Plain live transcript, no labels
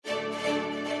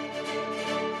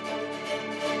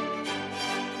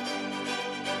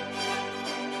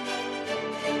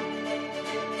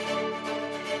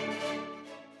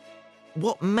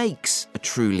what makes a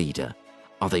true leader?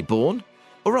 Are they born,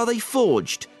 or are they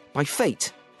forged by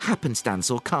fate, happenstance,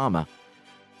 or karma?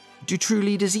 Do true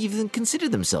leaders even consider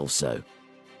themselves so?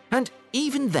 And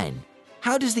even then,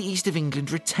 how does the East of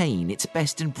England retain its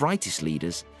best and brightest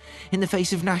leaders in the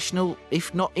face of national,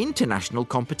 if not international,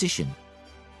 competition?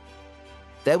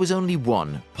 There was only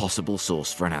one possible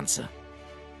source for an answer: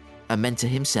 a mentor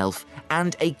himself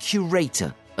and a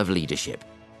curator of leadership,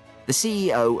 the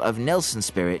CEO of Nelson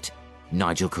Spirit,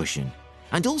 Nigel Cushion,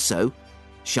 and also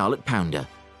Charlotte Pounder,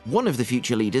 one of the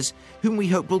future leaders whom we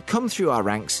hope will come through our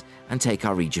ranks and take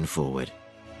our region forward.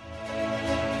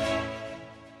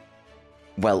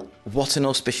 Well, what an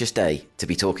auspicious day to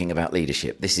be talking about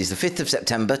leadership. This is the 5th of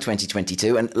September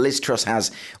 2022, and Liz Truss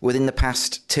has, within the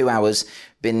past 2 hours,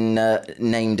 been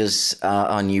named as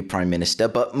our new Prime Minister.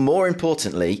 But more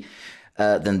importantly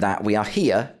than that, we are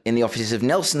here in the offices of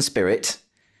Nelson Spirit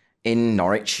in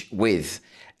Norwich with...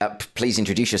 please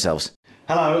introduce yourselves.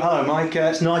 Hello, Mike.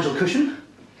 It's Nigel Cushion.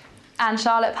 And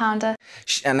Charlotte Pounder.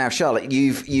 And now, Charlotte,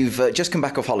 you've just come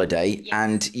back off holiday, yes.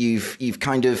 And you've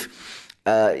kind of...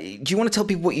 do you want to tell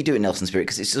people what you do at Nelson Spirit?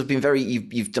 Because it's sort of been very...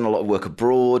 You've done a lot of work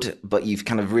abroad, but you've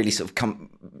kind of really sort of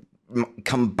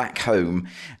come back home,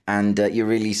 and you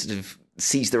really sort of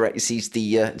seized the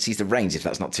reins, if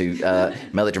that's not too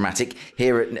melodramatic,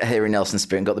 here in Nelson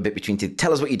Spirit, and got the bit between two.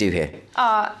 Tell us what you do here.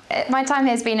 My time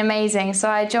here has been amazing. So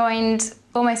I joined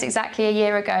almost exactly a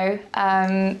year ago,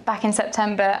 back in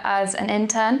September, as an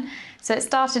intern. So it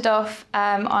started off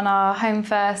on our Home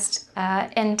First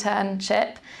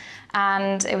internship,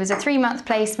 and it was a 3-month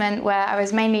placement where I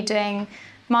was mainly doing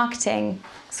marketing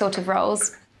sort of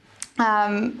roles.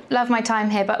 Love my time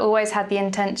here, but always had the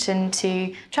intention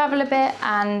to travel a bit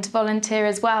and volunteer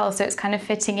as well. So it's kind of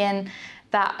fitting in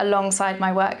that alongside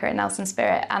my work here at Nelson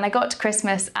Spirit. And I got to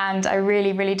Christmas and I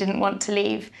really, really didn't want to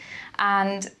leave.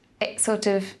 And it sort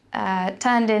of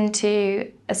turned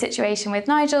into a situation with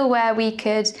Nigel where we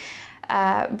could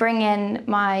bring in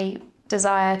my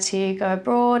desire to go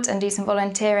abroad and do some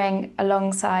volunteering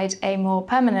alongside a more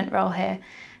permanent role here.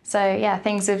 So yeah,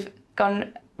 things have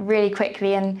gone really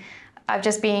quickly, and I've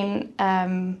just been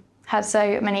had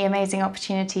so many amazing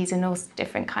opportunities in all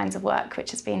different kinds of work,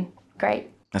 which has been great.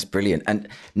 That's brilliant. And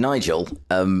Nigel,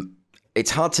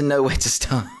 it's hard to know where to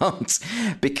start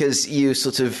because you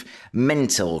sort of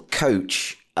mentor,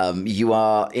 coach. You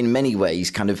are in many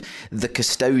ways kind of the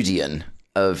custodian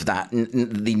of that,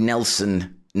 the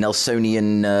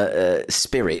Nelsonian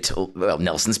spirit, well,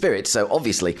 Nelson Spirit, so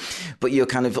obviously, but you're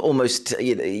kind of almost,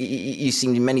 you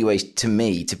seem in many ways to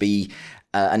me to be,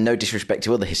 and no disrespect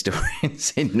to other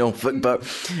historians in Norfolk, but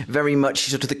very much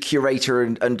sort of the curator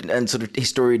and sort of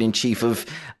historian-in-chief of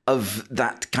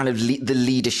that kind of the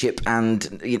leadership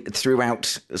and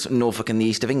throughout Norfolk and the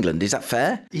east of England. Is that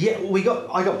fair? Yeah,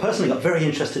 I personally got very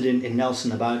interested in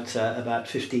Nelson about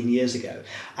 15 years ago,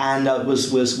 and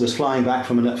was flying back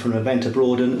from an event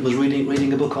abroad and was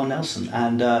reading a book on Nelson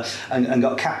and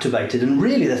got captivated. And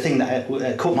really, the thing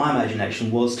that caught my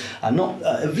imagination was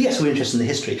yes, we're interested in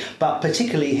the history, but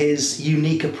particularly his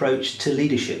unique approach to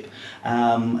leadership.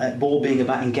 All being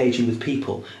about engaging with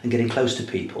people and getting close to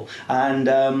people, and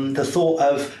the thought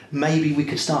of maybe we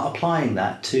could start applying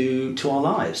that to our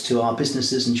lives, to our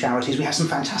businesses and charities. We have some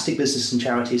fantastic businesses and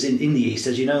charities in the East,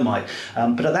 as you know, Mike,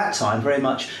 but at that time very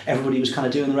much everybody was kind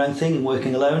of doing their own thing and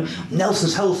working alone.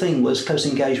 Nelson's whole thing was close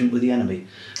engagement with the enemy,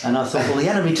 and I thought, well, the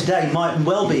enemy today might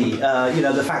well be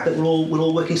the fact that we're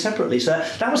all working separately. So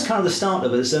that was kind of the start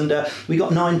of us, and we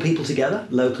got 9 people together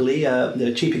locally,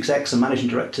 the chief execs and managing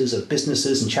directors of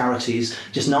businesses and charities,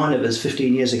 just 9 of us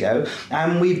 15 years ago,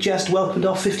 and we've just welcomed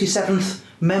our 57th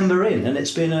member in, and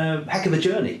it's been a heck of a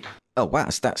journey. Oh wow,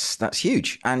 that's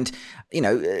huge. And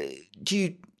do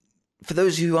you, for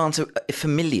those who aren't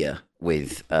familiar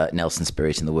with Nelson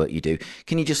Spirit and the work you do,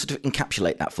 can you just sort of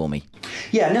encapsulate that for me?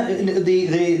 Yeah, no,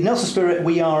 the Nelson Spirit,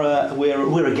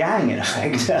 we're a gang in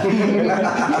effect, a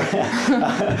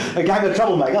gang of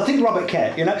troublemakers. I think Robert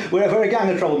Kett, we're a gang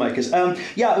of troublemakers.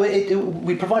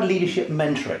 We provide leadership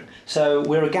mentoring. So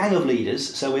we're a gang of leaders.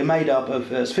 So we're made up of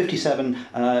 57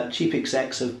 chief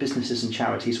execs of businesses and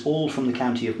charities, all from the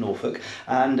county of Norfolk,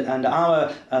 and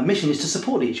our mission is to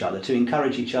support each other, to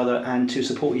encourage each other, and to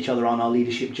support each other on our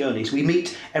leadership journeys. We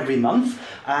meet every month,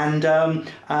 and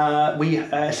we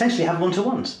essentially have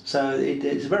one-to-ones. So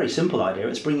it's a very simple idea.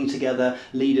 It's bringing together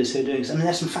leaders who are doing. I mean,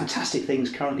 there's some fantastic things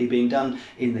currently being done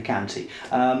in the county,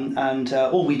 and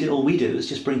all we do is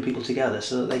just bring people together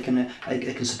so that they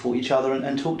can support each other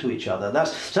and talk to each other.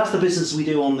 That's the business we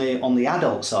do on the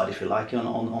adult side, if you like,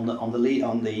 on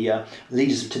the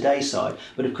leaders of today side.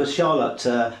 But of course, Charlotte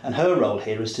and her role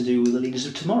here is to do with the leaders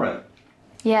of tomorrow.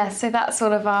 Yeah, so that's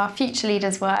sort of our Future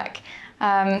Leaders work.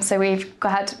 So we've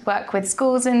had work with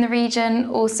schools in the region.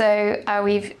 Also,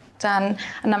 we've done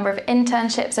a number of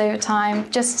internships over time.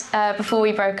 Just before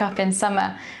we broke up in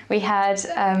summer, we had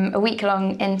a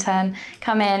week-long intern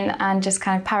come in and just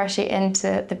kind of parachute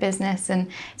into the business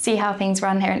and see how things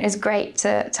run here. And it was great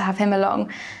to have him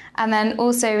along. And then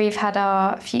also we've had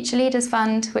our Future Leaders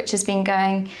Fund, which has been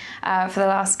going for the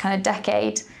last kind of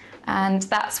decade. And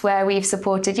that's where we've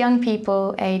supported young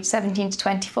people aged 17 to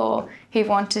 24 who've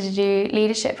wanted to do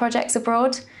leadership projects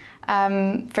abroad.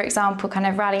 For example, kind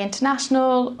of Rally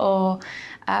International or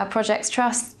Projects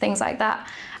Trust, things like that.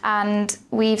 And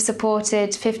we've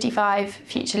supported 55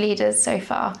 future leaders so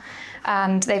far.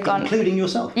 And they've gone... Including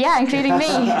yourself? Yeah, including me.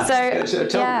 So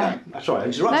yeah. Sorry, I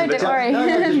interrupted. No, don't worry.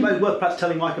 It's worth perhaps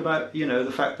telling Mike about,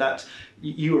 the fact that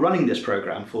you were running this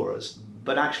programme for us,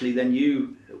 but actually then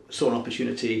you saw an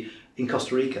opportunity in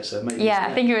Costa Rica, so maybe... Yeah,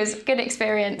 I think it was a good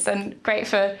experience and great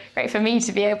for me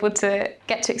to be able to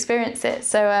get to experience it.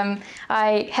 So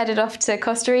I headed off to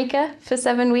Costa Rica for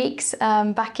 7 weeks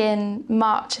back in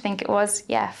March, I think it was,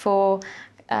 for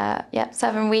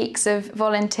 7 weeks of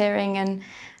volunteering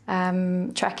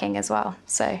and trekking as well.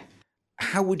 So,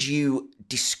 how would you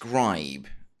describe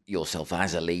yourself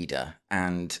as a leader,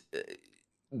 and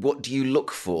what do you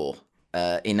look for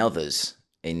in others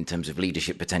in terms of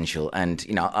leadership potential? And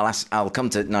I'll come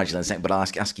to Nigel in a second, but I'll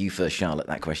ask you first, Charlotte,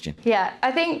 that question. Yeah,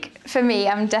 I think for me,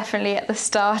 I'm definitely at the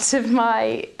start of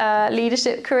my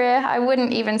leadership career. I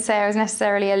wouldn't even say I was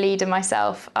necessarily a leader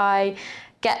myself.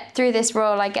 Through this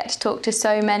role, I get to talk to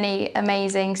so many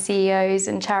amazing CEOs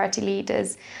and charity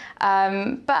leaders.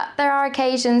 But there are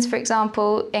occasions, for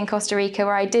example, in Costa Rica,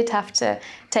 where I did have to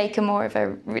take more of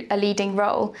a leading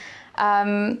role.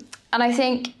 And I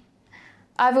think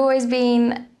I've always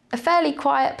been a fairly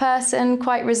quiet person,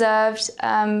 quite reserved,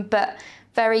 but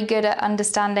very good at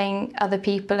understanding other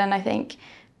people. And I think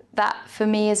that for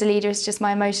me as a leader is just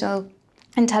my emotional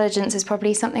intelligence is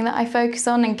probably something that I focus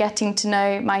on, and getting to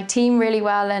know my team really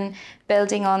well and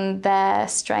building on their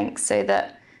strengths so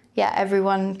that,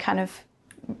 everyone kind of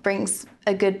brings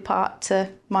a good part to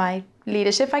my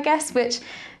leadership, I guess, but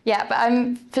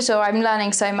I'm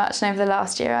learning so much. And over the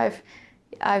last year,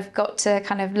 I've got to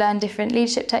kind of learn different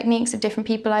leadership techniques of different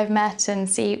people I've met and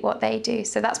see what they do.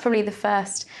 So that's probably the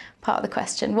first part of the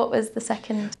question. What was the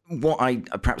second? What I'd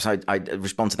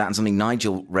respond to that, and something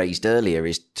Nigel raised earlier,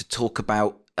 is to talk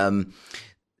about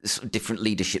sort of different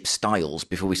leadership styles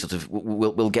before we sort of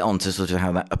we'll get on to sort of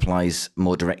how that applies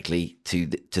more directly to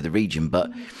the region, but.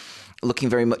 Looking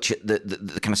very much at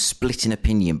the kind of split in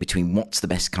opinion between what's the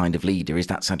best kind of leader. Is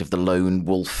that sort of the lone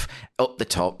wolf up the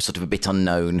top, sort of a bit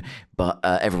unknown, but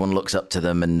everyone looks up to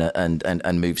them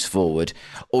and moves forward,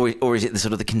 or is it the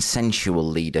sort of the consensual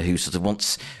leader who sort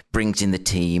of brings in the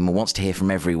team, wants to hear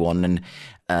from everyone, and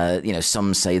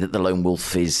some say that the lone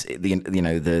wolf is the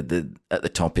at the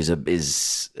top is a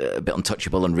bit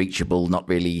untouchable, unreachable, not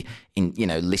really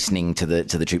listening to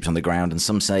the troops on the ground, and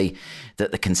some say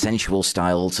that the consensual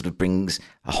style sort of brings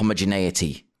a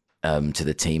homogeneity to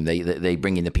the team. They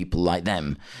bring in the people like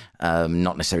them,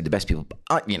 not necessarily the best people.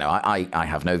 I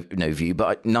have no view,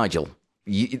 but Nigel,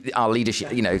 our leadership,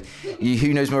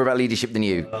 who knows more about leadership than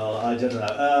you? Well, I don't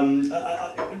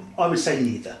know. I would say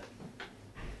neither.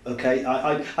 Okay,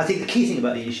 I think the key thing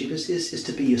about leadership is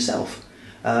to be yourself.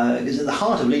 Because at the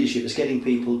heart of leadership is getting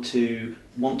people to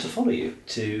want to follow you,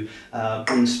 to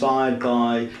be inspired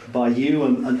by you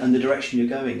and the direction you're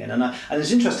going in. And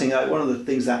it's interesting, one of the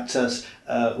things that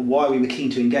why we were keen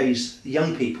to engage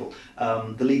young people,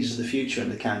 the leaders of the future in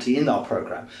the county, in our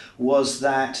programme, was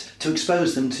that to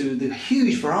expose them to the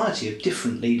huge variety of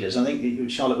different leaders. I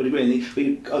think Charlotte would agree,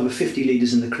 we've over 50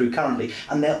 leaders in the crew currently,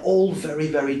 and they're all very,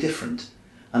 very different.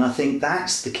 And I think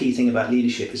that's the key thing about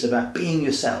leadership. It's about being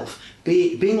yourself,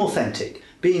 being authentic,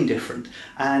 being different.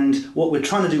 And what we're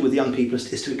trying to do with young people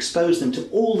is to expose them to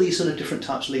all these sort of different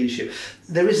types of leadership.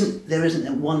 There's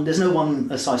no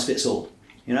one size fits all.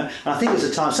 And I think there's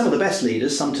a time, some of the best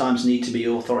leaders sometimes need to be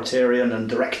authoritarian and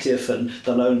directive and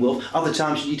the lone wolf. Other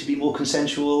times you need to be more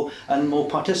consensual and more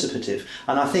participative.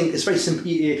 And I think it's very simple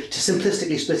to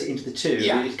simplistically split it into the two.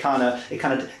 Yeah. It kind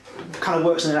of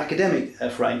works in an academic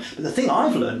frame. But the thing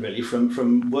I've learned really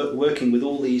from working with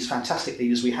all these fantastic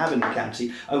leaders we have in the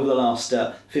county over the last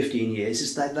 15 years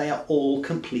is that they are all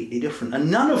completely different. And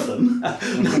none of them,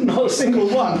 not a single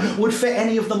one, would fit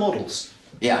any of the models.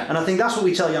 Yeah. And I think that's what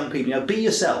we tell young people, be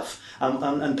yourself.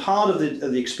 And part of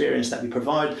the experience that we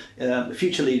provide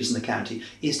future leaders in the county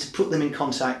is to put them in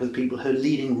contact with people who are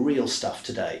leading real stuff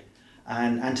today.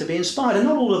 and to be inspired. And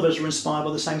not all of us are inspired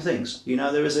by the same things. You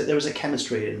know, there is a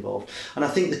chemistry involved. And I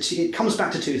think that it comes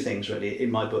back to two things really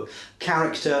in my book: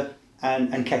 character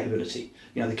and capability.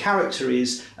 You know, the character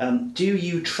is, do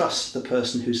you trust the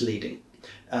person who's leading?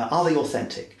 Are they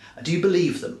authentic? Do you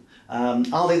believe them?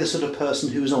 Are they the sort of person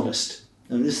who's honest?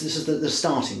 And this is the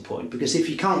starting point, because if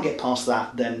you can't get past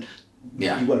that, then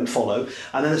you won't follow.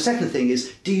 And then the second thing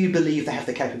is, do you believe they have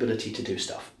the capability to do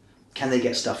stuff? Can they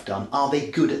get stuff done? Are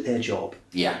they good at their job?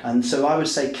 Yeah. And so I would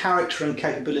say character and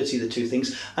capability are the two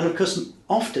things. And of course,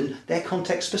 often they're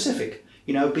context specific.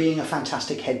 You know, being a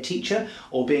fantastic head teacher,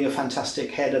 or being a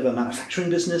fantastic head of a manufacturing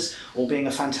business, or being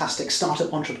a fantastic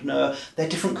startup entrepreneur, they're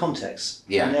different contexts.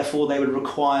 Yeah. And therefore they would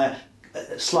require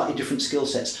slightly different skill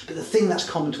sets. But the thing that's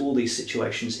common to all these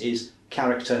situations is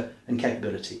character and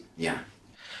capability. Yeah.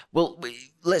 Well,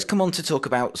 let's come on to talk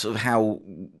about sort of how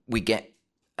we get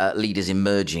leaders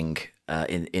emerging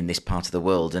in this part of the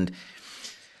world. And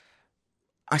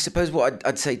I suppose what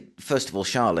I'd say, first of all,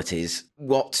 Charlotte, is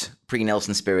what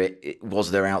pre-Nelson spirit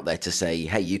was there out there to say,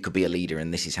 hey, you could be a leader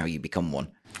and this is how you become one?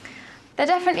 There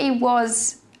definitely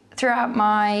was. Throughout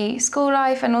my school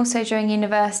life and also during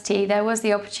university, there was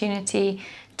the opportunity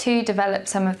to develop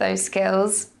some of those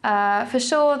skills. For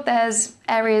sure, there's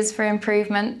areas for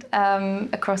improvement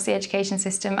across the education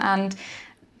system and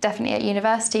definitely at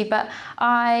university. But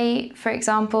for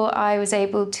example, I was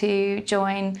able to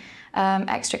join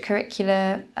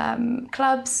extracurricular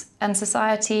clubs and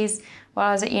societies while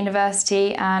I was at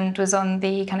university, and was on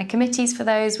the kind of committees for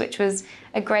those, which was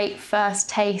a great first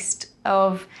taste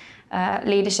of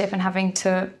leadership and having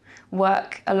to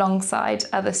work alongside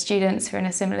other students who are in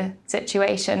a similar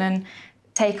situation and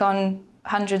take on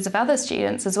hundreds of other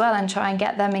students as well and try and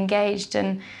get them engaged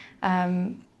and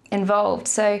involved.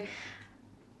 So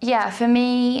yeah, for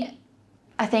me,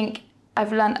 I think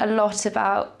I've learned a lot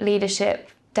about leadership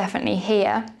definitely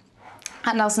here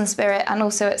at Nelson Spirit, and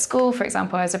also at school. For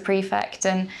example, I was a prefect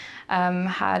and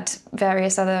had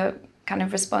various other kind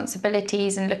of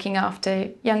responsibilities and looking after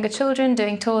younger children,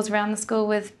 doing tours around the school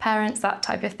with parents, that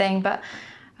type of thing. But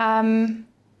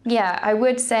yeah, I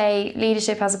would say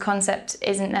leadership as a concept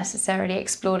isn't necessarily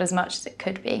explored as much as it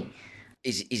could be.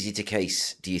 Is it a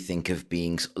case, do you think, of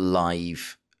being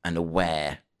live and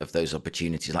aware of those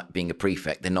opportunities, like being a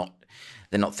prefect? They're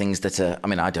not things that are, I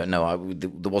mean, I don't know,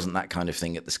 there wasn't that kind of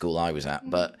thing at the school I was at,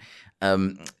 but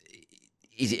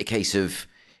is it a case of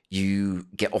you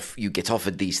get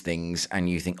offered these things and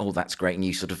you think, oh, that's great, and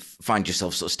you sort of find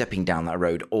yourself sort of stepping down that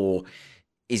road? Or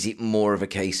is it more of a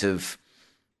case of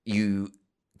you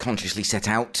consciously set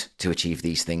out to achieve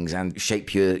these things and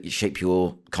shape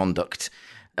your conduct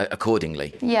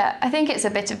accordingly? Yeah, I think it's a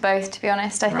bit of both, to be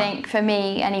honest. I think for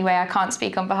me, anyway, I can't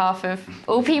speak on behalf of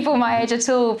all people my age at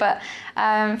all, but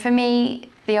for me,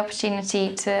 the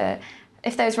opportunity to,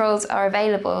 if those roles are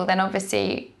available, then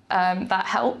obviously that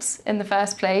helps in the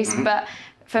first place. Mm-hmm. But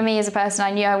for me as a person,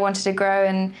 I knew I wanted to grow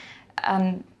and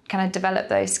kind of develop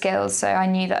those skills, so I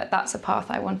knew that that's a path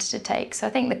I wanted to take. So I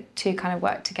think the two kind of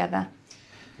work together.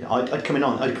 Yeah, I'd come in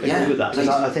on. I'd agree with that.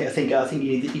 I think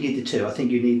you need the two. I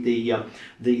think you need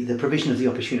the provision of the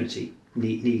opportunity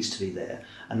needs to be there,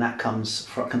 and that can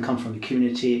come from the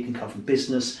community. It can come from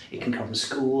business. It can come from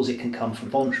schools. It can come from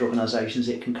voluntary organisations.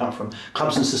 It can come from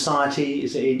clubs and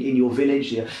societies in your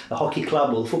village, the hockey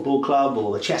club or the football club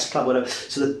or the chess club, whatever.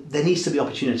 So there needs to be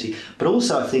opportunity. But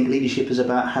also, I think leadership is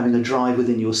about having a drive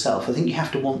within yourself. I think you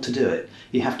have to want to do it.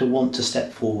 You have to want to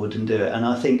step forward and do it. And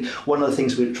I think one of the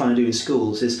things we're trying to do in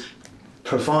schools is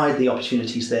provide the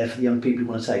opportunities there for the young people who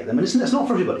want to take them. And it's not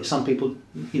for everybody. Some people,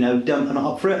 are not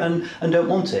up for it and don't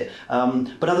want it.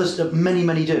 But others,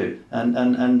 many do.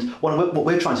 And what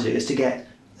we're trying to do is to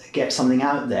get something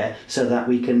out there so that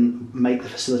we can make the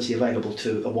facility available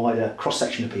to a wider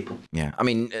cross-section of people. Yeah, I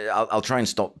mean, I'll try and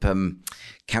stop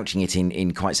couching it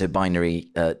in quite so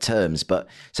binary terms. But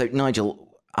so,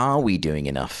 Nigel, are we doing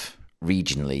enough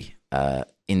regionally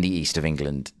in the east of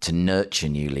England to nurture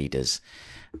new leaders?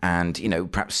 And,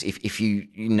 perhaps if you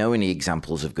know any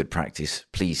examples of good practice,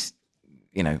 please,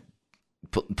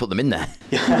 put them in there.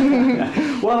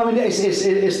 Well, I mean,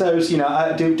 it's those,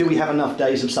 do we have enough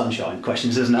days of sunshine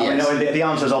questions, isn't it? Yes. I mean, the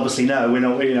answer is obviously no.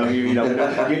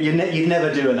 You'd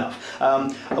never do enough.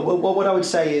 What I would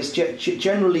say is,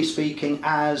 generally speaking,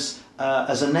 as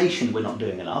a nation, we're not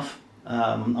doing enough.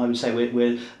 I would say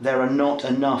there are not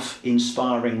enough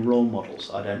inspiring role models,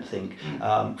 I don't think,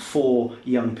 for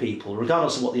young people,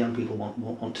 regardless of what the young people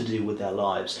want to do with their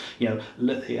lives. And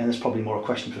there's probably more a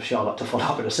question for Charlotte to follow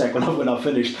up in a sec when I've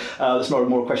finished. That's not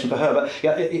more a question for her. But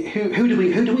who do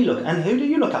we look, and who do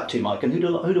you look up to, Mike? And who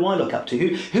do I look up to?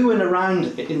 Who in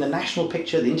around in the national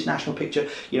picture, the international picture?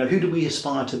 Who do we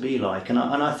aspire to be like? And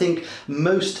I think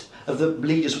most of the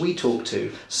leaders we talk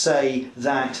to say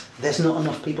that there's not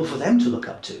enough people for them to look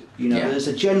up to. There's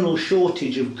a general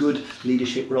shortage of good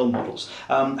leadership role models.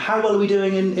 How well are we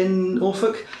doing in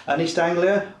Norfolk and East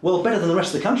Anglia? Well, better than the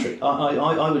rest of the country,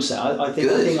 I would say.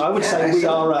 I would say we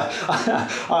are.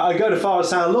 I go to far as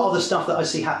saying a lot of the stuff that I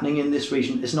see happening in this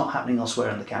region is not happening elsewhere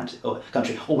in the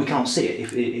country, or we can't see it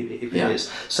if it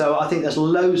is. So I think there's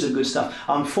loads of good stuff.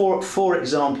 For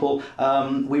example,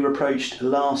 we were approached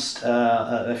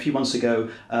a few months ago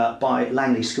by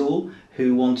Langley School,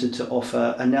 who wanted to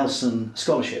offer a Nelson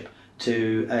scholarship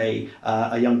to a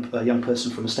young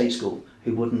person from a state school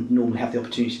who wouldn't normally have the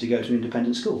opportunity to go to an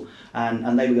independent school,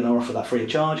 and they were going to offer that free of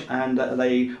charge, and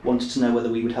they wanted to know whether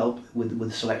we would help with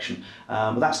the selection.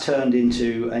 That's turned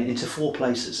into 4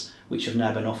 places which have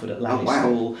now been offered at Langley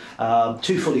School,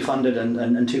 2 fully funded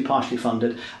and 2 partially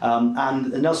funded,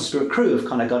 and the Nelson Spirit crew have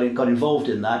kind of got involved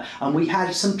in that, and we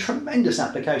had some tremendous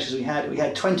applications. We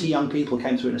had 20 young people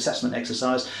came through an assessment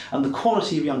exercise, and the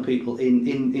quality of young people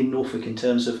in Norfolk in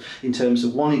terms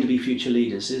of wanting to be future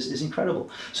leaders is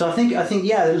incredible. So I think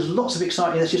there's lots of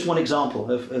exciting. That's just one example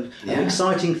of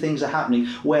exciting things are happening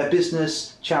where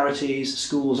business, charities,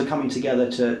 schools are coming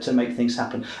together to make things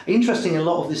happen. Interesting, a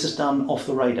lot of this is done off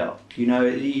the radar. You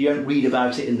don't read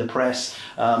about it in the press.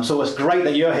 So it's great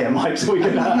that you're here, Mike, so we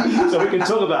can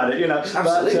talk about it.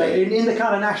 Absolutely. But in the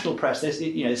kind of national press,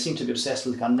 they seem to be obsessed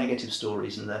with the kind of negative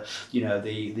stories and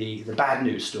the bad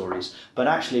news stories. But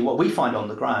actually, what we find on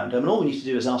the ground, all we need to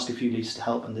do is ask a few leaders to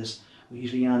help, and we're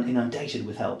usually inundated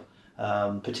with help.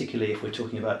 Particularly if we're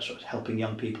talking about sort of helping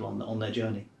young people on their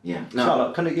journey. Yeah.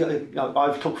 No. Charlotte,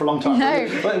 I've talked for a long time. No.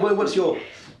 What's your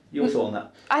thought on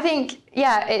that? I think,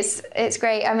 it's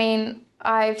great. I mean,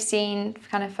 I've seen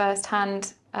kind of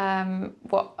firsthand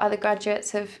what other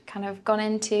graduates have kind of gone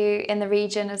into in the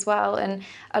region as well, and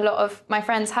a lot of my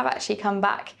friends have actually come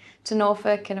back to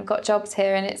Norfolk and have got jobs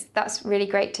here, and that's really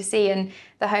great to see. And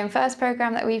the Home First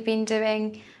programme that we've been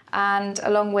doing, and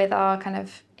along with our kind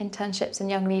of internships and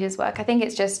young leaders work, I think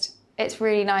it's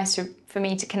really nice for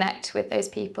me to connect with those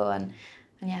people and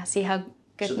see how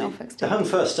good Norfolk's doing. The Home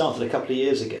First started a couple of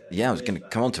years ago. Yeah, I was going to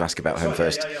come on to ask about Home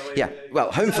First.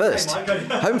 Well, Home First.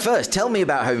 Home First. Tell me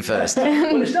about Home First.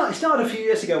 Well, it started a few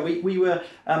years ago. We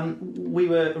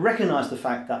were recognised the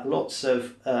fact that lots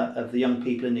of the young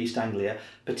people in East Anglia,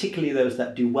 particularly those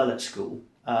that do well at school,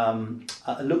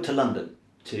 look to London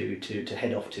to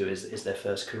head off to is their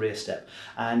first career step,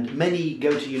 and many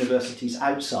go to universities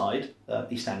outside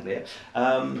East Anglia,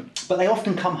 but they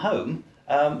often come home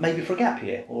maybe for a gap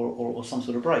year or some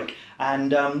sort of break.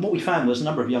 And what we found was a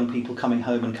number of young people coming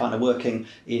home and kind of working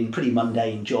in pretty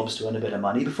mundane jobs to earn a bit of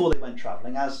money before they went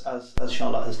travelling, as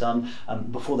Charlotte has done,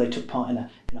 before they took part in a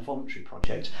voluntary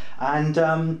project.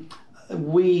 And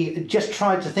we just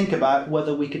tried to think about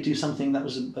whether we could do something that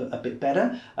was a bit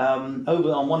better.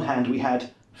 On one hand, we had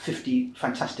 50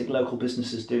 fantastic local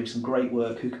businesses doing some great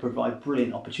work who could provide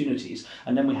brilliant opportunities.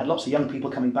 And then we had lots of young people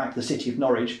coming back to the city of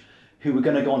Norwich who were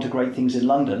going to go on to great things in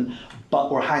London, but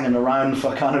were hanging around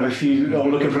for kind of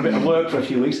looking for a bit of work for a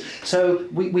few weeks. So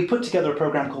we put together a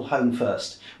programme called Home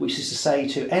First, which is to say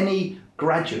to any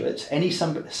graduate,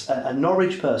 a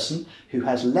Norwich person who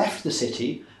has left the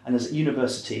city and is at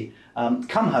university,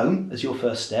 come home as your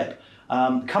first step.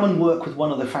 Come and work with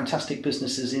one of the fantastic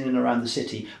businesses in and around the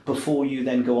city before you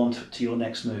then go on to your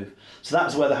next move. So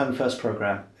that's where the Home First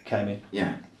programme came in.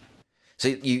 Yeah. So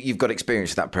you've got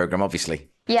experience with that programme, obviously.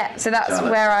 Yeah, so that's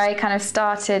Charlotte. where I kind of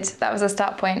started. That was a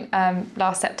start point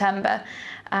last September.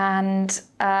 And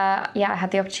I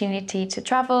had the opportunity to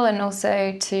travel and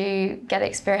also to get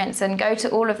experience and go to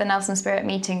all of the Nelson Spirit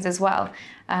meetings as well.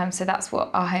 So that's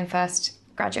what our Home First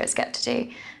graduates get to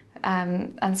do.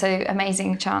 And so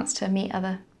amazing chance to meet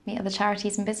other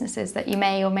charities and businesses that you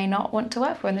may or may not want to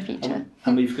work for in the future.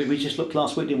 And we just looked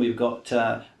last week, and we've got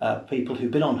people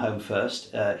who've been on Home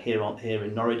First here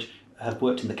in Norwich, have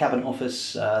worked in the Cabinet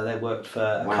Office. They worked for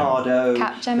Ocado,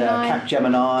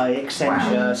 Capgemini,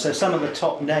 Accenture. Wow. So some of the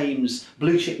top names,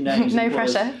 blue chip names. No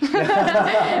pressure.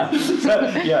 And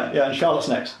Charlotte's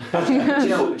next.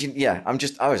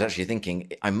 I was actually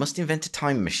thinking I must invent a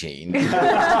time machine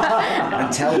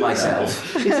and tell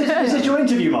myself. Is this your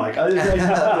interview, Mike?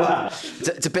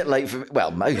 It's a bit late for.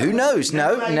 Well, who knows?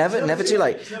 No, never too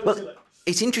late. Well,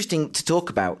 it's interesting to talk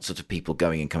about sort of people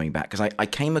going and coming back, because I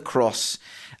came across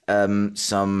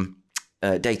some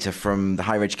data from the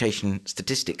Higher Education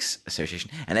Statistics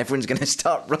Association, and everyone's going to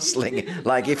start rustling.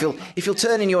 Like if you'll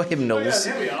turn in your hymnals,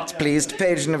 please, to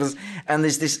page numbers, and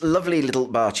there's this lovely little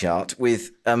bar chart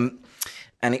with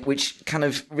which kind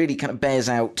of really kind of bears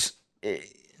out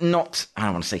not, I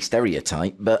don't want to say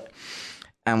stereotype, but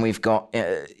and we've got.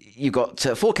 You've got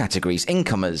 4 categories: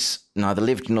 incomers, neither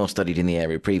lived nor studied in the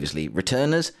area previously;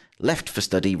 returners, left for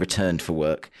study, returned for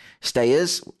work;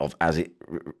 stayers, as it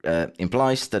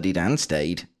implies, studied and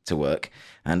stayed to work;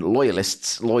 and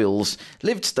loyals,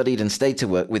 lived, studied and stayed to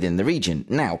work within the region.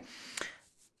 Now,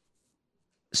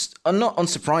 not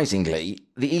unsurprisingly,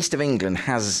 the East of England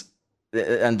has,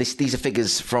 and these are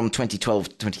figures from 2012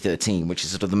 to 2013, which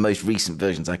is sort of the most recent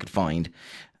versions I could find.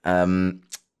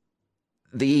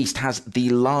 The East has the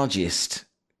largest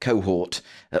cohort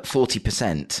at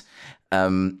 40%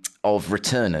 of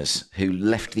returners who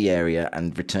left the area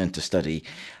and returned to study.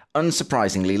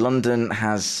 Unsurprisingly, London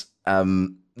has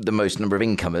the most number of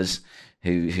incomers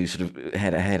who sort of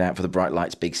head out for the bright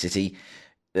lights, big city.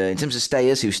 In terms of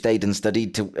stayers who stayed and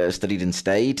studied,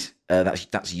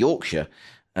 that's Yorkshire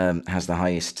has the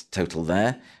highest total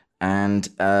there. And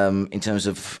in terms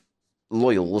of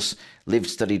loyals, lived,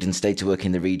 studied and stayed to work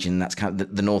in the region, that's kind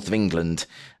of the north of England,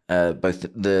 both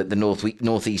the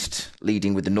northeast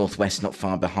leading with the northwest not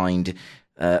far behind,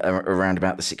 around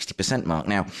about the 60% mark.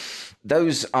 Now,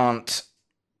 those aren't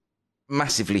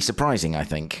massively surprising, I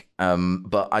think,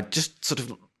 but I just sort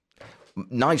of...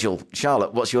 Nigel,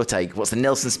 Charlotte, what's your take? What's the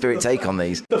Nelson Spirit take on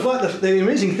these? The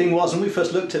amazing thing was, when we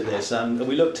first looked at this, and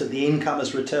we looked at the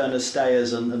incomers, returners,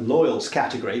 stayers and loyals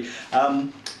category,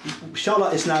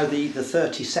 Charlotte is now the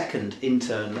 32nd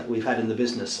intern that we've had in the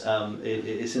business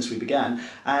since we began,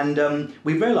 and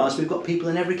we realised we've got people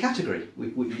in every category,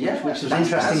 which was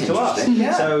interesting to us.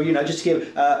 Yeah. So, just to give,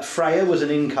 Freya was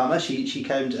an incomer. She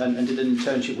came and did an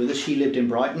internship with us. She lived in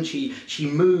Brighton. She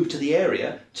moved to the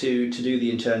area to do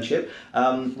the internship.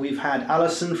 We've had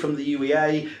Alison from the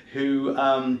UEA, who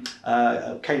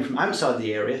came from outside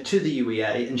the area to the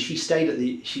UEA, and she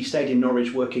stayed in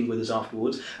Norwich working with us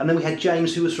afterwards. And then we had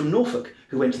James, who was from Norfolk,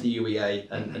 who went to the UEA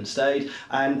and stayed.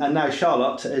 And now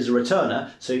Charlotte is a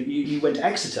returner. So you went to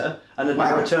Exeter and then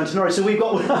now returned to Norwich. So we've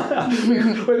got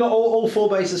we've got all 4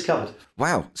 bases covered.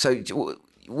 Wow. So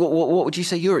what would you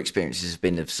say your experiences have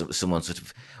been of someone sort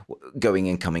of going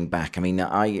and coming back? I mean,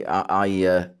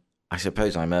 I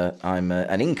suppose I'm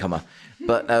an incomer,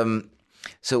 but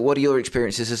so what are your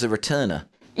experiences as a returner?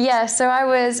 Yeah, so I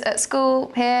was at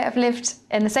school here. I've lived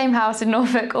in the same house in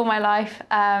Norfolk all my life,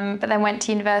 but then went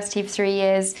to university for 3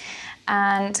 years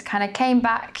and kind of came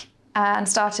back and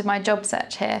started my job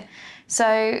search here.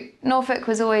 So Norfolk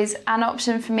was always an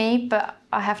option for me, but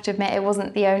I have to admit it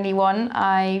wasn't the only one.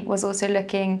 I was also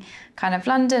looking kind of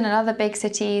London and other big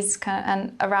cities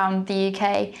and around the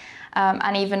UK.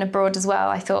 And even abroad as well.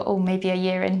 I thought, maybe a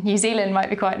year in New Zealand might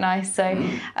be quite nice. So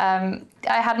I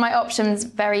had my options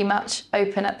very much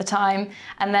open at the time.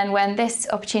 And then when this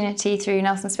opportunity through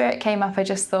Nelson Spirit came up, I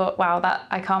just thought, wow,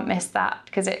 I can't miss that,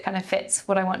 because it kind of fits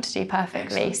what I want to do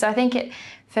perfectly. Excellent. So I think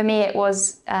for me it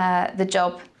was the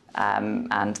job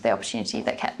and the opportunity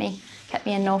that kept me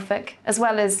in Norfolk, as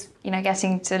well as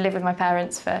getting to live with my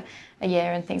parents for a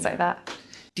year and things like that.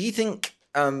 Do you think...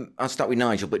 I'll start with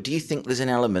Nigel, but do you think there's an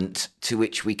element to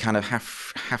which we kind of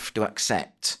have to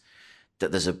accept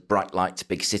that there's a bright light,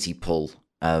 big city pull?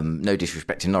 No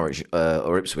disrespect to Norwich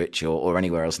or Ipswich or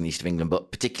anywhere else in the east of England,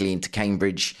 but particularly into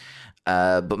Cambridge,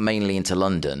 but mainly into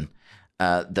London,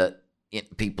 that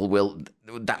people will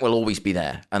always be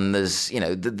there, and there's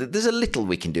a little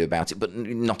we can do about it, but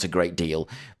not a great deal.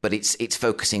 But it's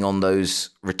focusing on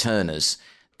those returners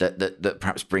that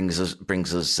perhaps brings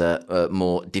us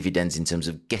more dividends in terms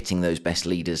of getting those best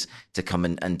leaders to come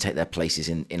and take their places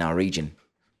in our region.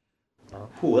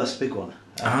 Oh, that's a big one.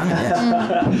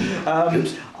 Yeah.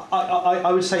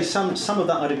 I would say some of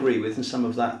that I'd agree with, and some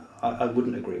of that I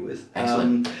wouldn't agree with.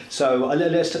 Excellent. So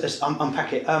let's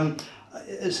unpack it.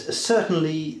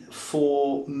 Certainly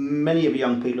for many of the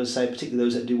young people, as I say, particularly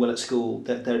those that do well at school,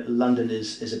 that London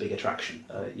is a big attraction.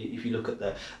 If you look at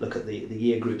the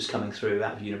year groups coming through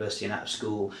out of university and out of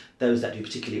school, those that do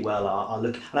particularly well are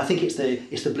looking. And I think it's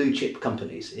the blue chip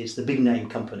companies, it's the big name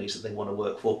companies that they want to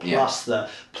work for, plus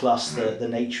the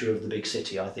nature of the big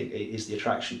city, I think, is the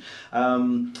attraction.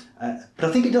 But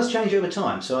I think it does change over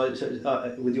time. So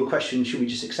with your question, should we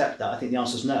just accept that? I think the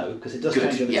answer is no, because it does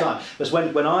change over time. Because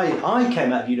when I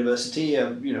came out of university,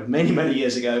 many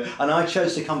years ago, and I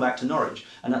chose to come back to Norwich,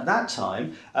 and at that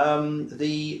time,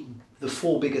 the the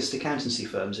 4 biggest accountancy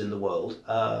firms in the world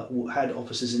had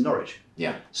offices in Norwich.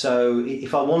 Yeah. So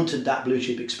if I wanted that blue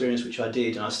chip experience, which I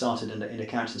did, and I started in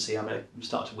accountancy, I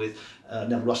started with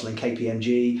Neville Russell and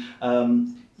KPMG,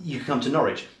 you can come to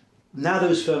Norwich. Now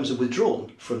those firms are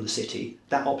withdrawn from the city,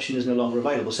 that option is no longer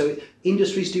available. So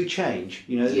industries do change,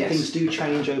 things do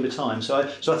change over time. So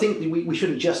I think we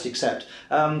shouldn't just accept.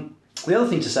 The other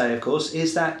thing to say, of course,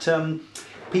 is that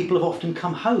people have often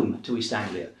come home to East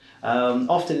Anglia.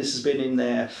 Often this has been in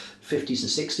their 50s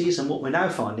and 60s, and what we're now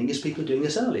finding is people are doing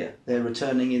this earlier. They're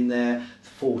returning in their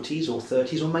 40s or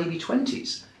 30s or maybe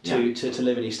 20s to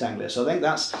live in East Anglia. So I think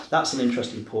that's an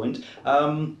interesting point.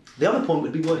 The other point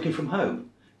would be working from home,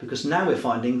 because now we're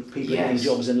finding people are getting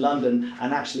jobs in London,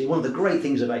 and actually one of the great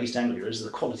things about East Anglia is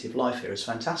the quality of life here is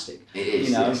fantastic. It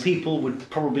is. And people would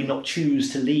probably not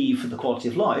choose to leave for the quality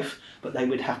of life, but they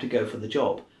would have to go for the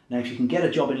job. Now, if you can get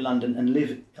a job in London and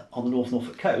live on the North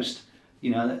Norfolk coast,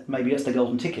 maybe that's the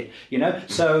golden ticket.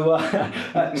 So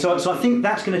I think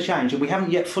that's going to change, and we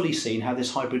haven't yet fully seen how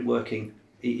this hybrid working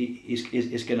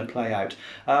is going to play out.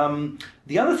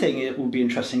 The other thing, it will be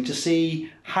interesting to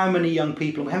see how many young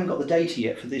people, and we haven't got the data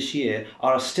yet for this year,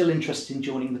 are still interested in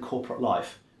joining the corporate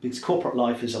life, because corporate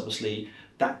life is obviously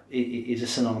that is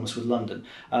synonymous with London.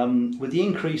 With the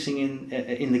increasing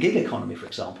in the gig economy, for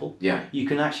example, you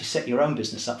can actually set your own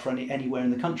business up for anywhere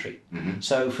in the country. Mm-hmm.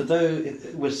 So for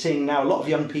those, we're seeing now a lot of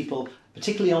young people,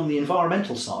 particularly on the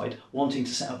environmental side, wanting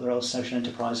to set up their own social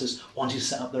enterprises, wanting to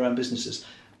set up their own businesses.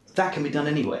 That can be done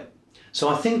anywhere. So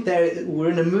I think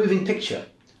we're in a moving picture,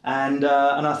 and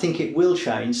I think it will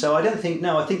change. So I don't think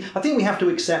I think we have to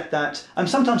accept that. And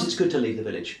sometimes it's good to leave the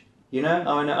village.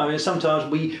 I mean, sometimes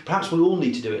perhaps we all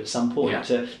need to do it at some point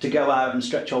to go out and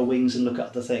stretch our wings and look at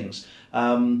other things.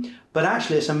 But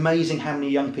actually, it's amazing how many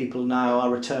young people now are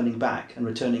returning back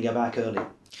early.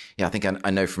 Yeah, I think I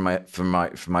know from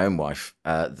my own wife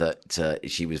that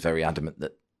she was very adamant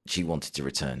that she wanted to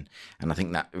return, and I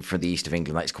think that for the east of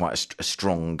England, that's quite a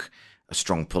strong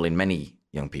pull in many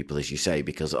young people, as you say,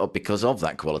 because of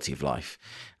that quality of life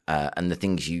and the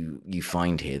things you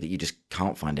find here that you just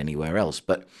can't find anywhere else.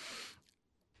 But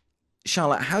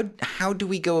Charlotte, how do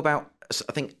we go about?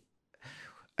 I think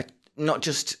not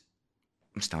just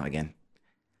start again.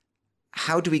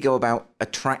 How do we go about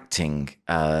attracting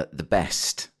the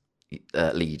best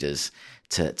leaders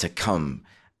to come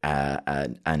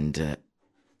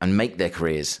and make their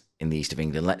careers in the east of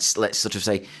England? Let's sort of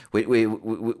say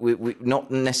we're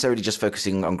not necessarily just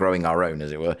focusing on growing our own,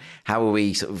 as it were. How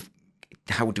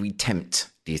do we tempt,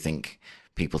 do you think,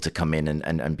 people to come in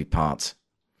and be part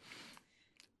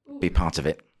of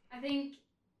it? I think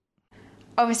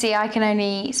obviously I can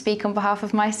only speak on behalf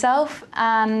of myself,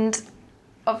 and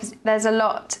obviously there's a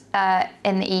lot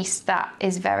in the east that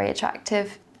is very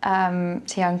attractive to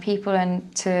young people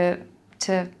and to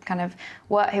kind of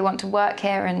who want to work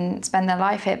here and spend their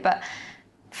life here. But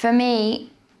for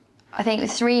me, I think the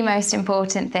 3 most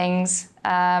important things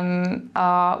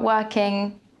are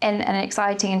working in an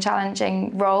exciting and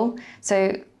challenging role.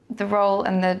 So the role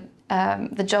and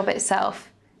the job itself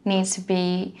needs to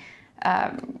be,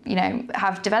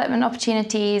 have development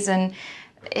opportunities, and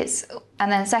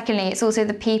then secondly, it's also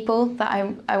the people that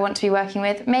I want to be working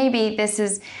with. Maybe this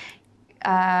is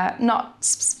not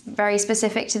very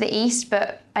specific to the East,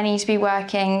 but I need to be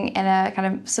working in a kind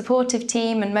of supportive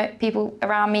team and people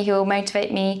around me who will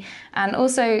motivate me, and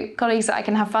also colleagues that I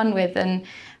can have fun with and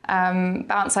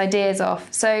bounce ideas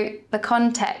off. So the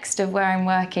context of where I'm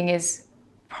working is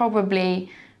probably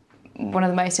one of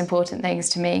the most important things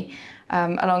to me,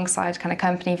 alongside kind of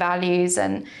company values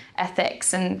and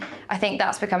ethics. And I think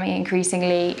that's becoming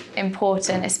increasingly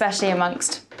important, especially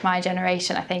amongst my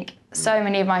generation. I think so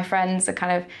many of my friends are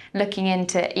kind of looking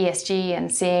into ESG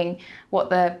and seeing what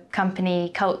the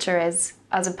company culture is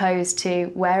as opposed to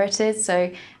where it is.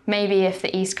 So maybe if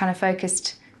the East kind of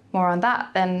focused more on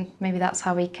that, then maybe that's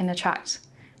how we can attract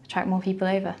more people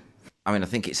over. I mean, I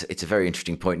think it's a very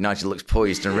interesting point. Nigel looks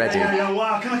poised and ready. Yeah.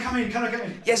 Wow, can I come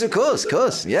in? Yes, of course.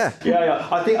 Yeah. Yeah.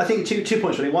 I think two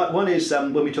points really. One is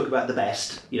when we talk about the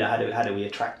best. How do we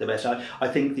attract the best? I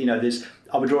think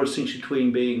I would draw a distinction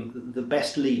between being the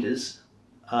best leaders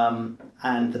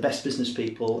and the best business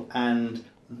people and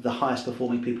the highest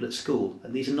performing people at school.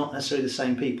 And these are not necessarily the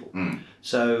same people. Mm.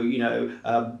 So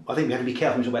I think we have to be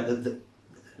careful when we talk about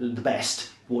the best.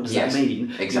 What does that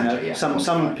mean? Exactly.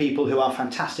 Some people who are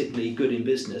fantastically good in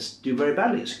business do very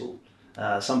badly at school.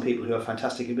 Some people who are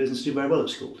fantastic in business do very well at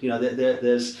school.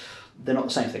 They're not the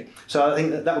same thing. So I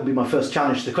think that would be my first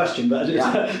challenge to the question. But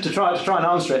to try and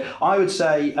answer it, I would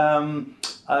say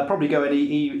I'd probably go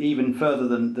even further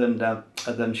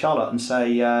than Charlotte and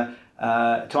say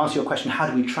to answer your question, how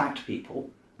do we attract people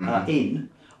in?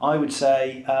 I would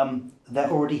say they're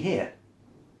already here.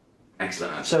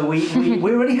 Excellent answer. So we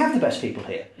already have the best people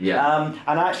here. Yeah.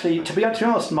 And actually, to be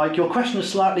honest, Mike, your question is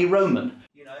slightly Roman.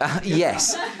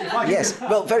 Yes, yes.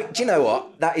 Well, do you know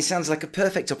what? It sounds like a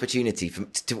perfect opportunity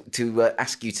to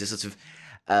ask you to sort of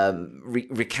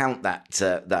recount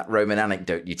that Roman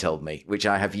anecdote you told me, which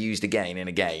I have used again and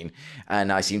again,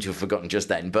 and I seem to have forgotten just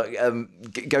then. But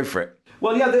go for it.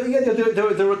 Well, the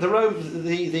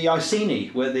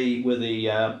Iceni were the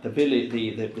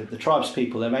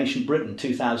tribespeople of ancient Britain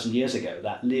 2,000 years ago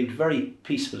that lived very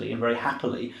peacefully and very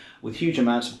happily with huge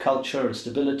amounts of culture and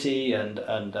stability and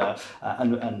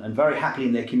very happily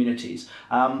in their communities.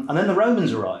 And then the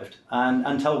Romans arrived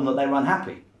and told them that they were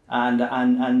unhappy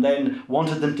and then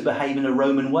wanted them to behave in a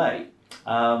Roman way.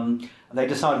 They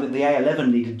decided that the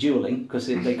A11 needed duelling because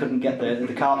they couldn't get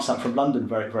the carts up from London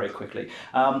very, very quickly.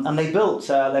 And they built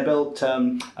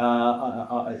Venta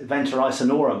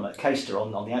Icenorum at Caister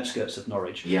on the outskirts of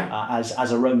Norwich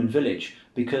as a Roman village,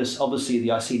 because obviously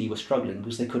the Iceni were struggling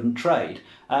because they couldn't trade.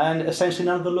 And essentially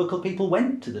none of the local people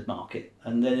went to the market.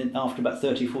 And then after about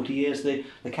 30, 40 years, the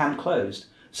camp closed.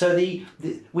 So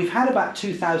we've had about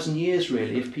 2,000 years,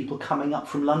 really, of people coming up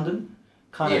from London,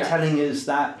 kind of telling us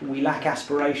that we lack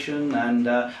aspiration. And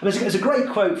there's a great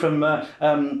quote from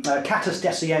Catus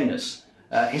Decianus.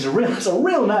 It's a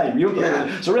real name.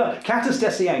 Catus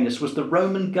Decianus was the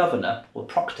Roman governor, or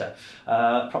proctor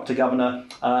governor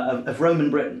of Roman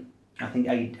Britain. I think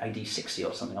AD 60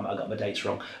 or something. I got my dates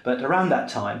wrong, but around that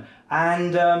time.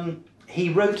 And he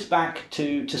wrote back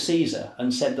to Caesar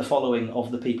and said the following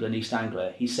of the people in East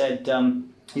Anglia. He said,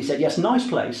 yes, nice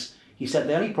place. He said,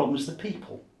 the only problem is the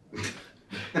people.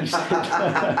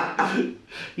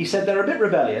 He said they're a bit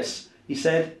rebellious. He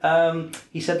said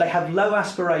they have low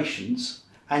aspirations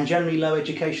and generally low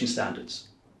education standards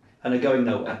and are going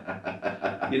nowhere.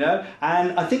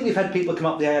 And I think we've had people come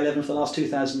up the A11 for the last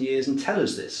 2,000 years and tell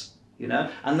us this.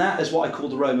 And that is what I call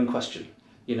the Roman question.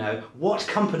 What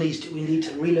companies do we need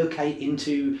to relocate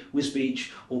into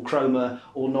Wisbech or Cromer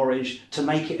or Norwich to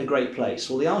make it a great place?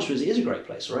 Well, the answer is it is a great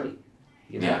place already.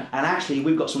 And actually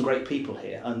we've got some great people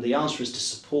here, and the answer is to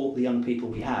support the young people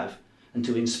we have and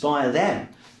to inspire them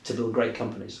to build great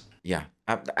companies. Yeah,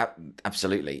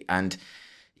 absolutely. And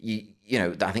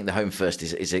I think the Home First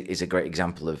is a great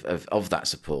example of that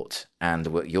support and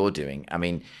the work you're doing. I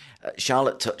mean,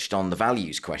 Charlotte touched on the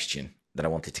values question that I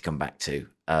wanted to come back to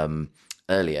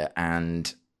earlier,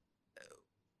 and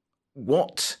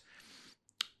what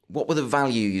were the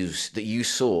values that you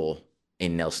saw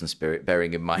in Nelson Spirit,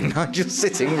 bearing in mind Nigel's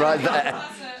sitting right there?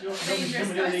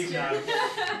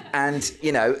 And,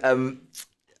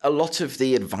 a lot of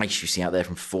the advice you see out there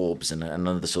from Forbes and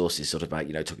other sources sort of about,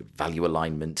 talking value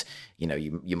alignment,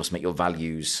 you must make your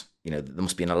values, there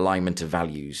must be an alignment of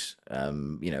values,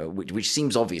 which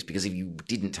seems obvious, because if you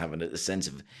didn't have a sense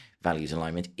of values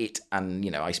alignment,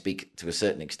 I speak to a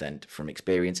certain extent from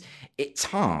experience, it's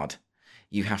hard.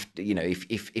 You have to,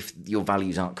 if your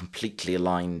values aren't completely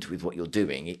aligned with what you're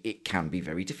doing, it can be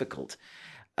very difficult.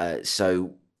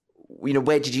 So,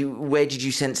 where did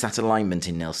you sense that alignment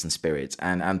in Nelson Spirit?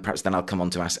 And perhaps then I'll come on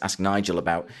to ask Nigel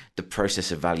about the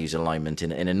process of values alignment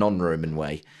in a non-Roman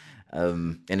way,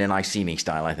 in an Iceni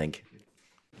style, I think.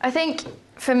 I think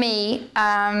for me,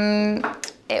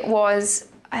 it was,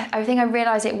 I think I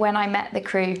realised it when I met the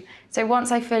crew. So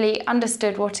once I fully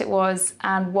understood what it was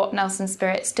and what Nelson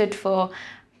Spirit stood for,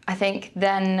 I think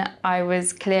then I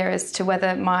was clear as to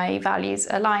whether my values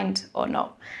aligned or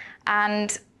not.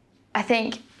 And I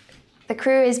think the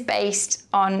crew is based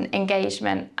on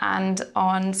engagement and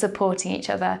on supporting each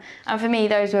other. And for me,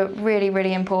 those were really,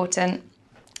 really important.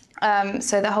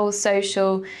 So the whole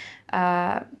social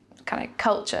kind of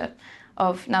culture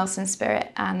of Nelson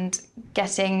Spirit and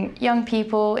getting young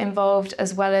people involved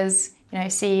as well as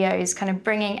CEOs, kind of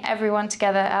bringing everyone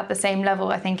together at the same level,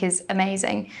 I think is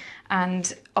amazing,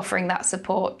 and offering that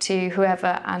support to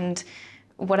whoever and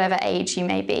whatever age you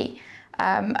may be.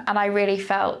 And I really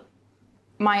felt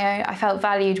I felt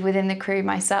valued within the crew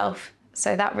myself,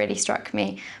 so that really struck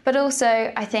me. But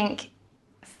also, I think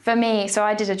for me, so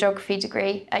I did a geography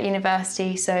degree at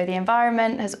university, so the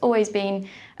environment has always been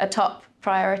a top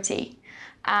priority.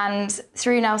 And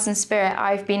through Nelson Spirit,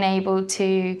 I've been able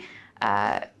to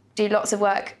do lots of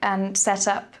work and set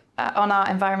up on our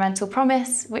environmental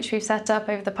promise, which we've set up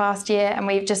over the past year, and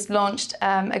we've just launched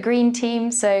a green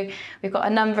team. So we've got a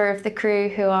number of the crew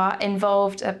who are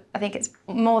involved, I think it's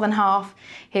more than half,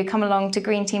 who come along to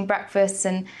green team breakfasts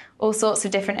and all sorts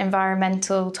of different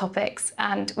environmental topics,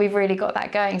 and we've really got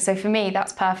that going. So for me,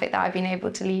 that's perfect that I've been able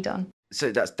to lead on.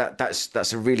 So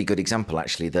that's a really good example,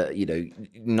 actually. That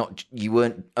not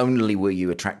only were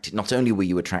you attracted. I'm going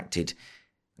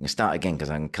to start again because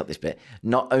I can cut this bit.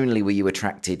 Not only were you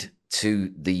attracted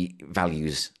to the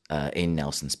values in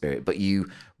Nelson Spirit, but you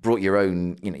brought your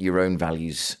own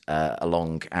values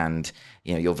along, and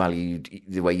your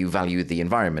the way you value the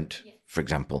environment, for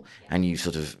example, and you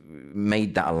sort of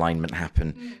made that alignment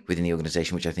happen within the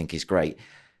organisation, which I think is great.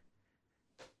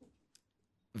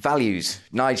 Values,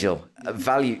 Nigel,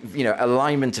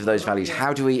 alignment of those values.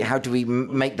 How do we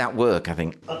make that work? I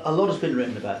think a lot has been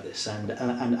written about this, and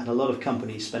a lot of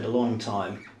companies spend a long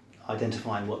time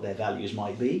identifying what their values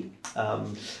might be.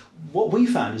 What we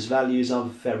found is values are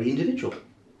very individual.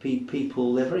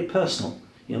 People, they're very personal.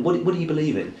 What do you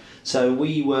believe in? So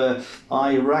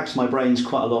I racked my brains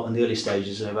quite a lot in the early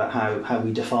stages about how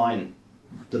we define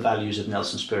the values of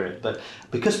Nelson Spirit, but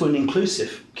because we're an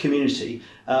inclusive community,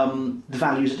 the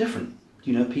values are different.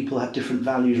 People have different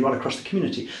values right across the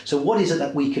community. So what is it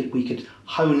that we could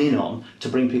hone in on to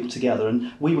bring people together?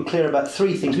 And we were clear about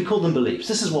three things. We call them beliefs.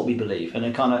 This is what we believe. And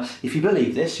if you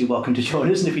believe this, you're welcome to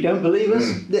join us. And if you don't believe us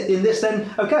in this,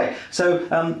 then okay. So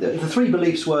the three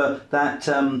beliefs were that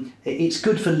it's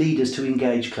good for leaders to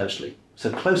engage closely.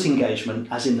 So close engagement,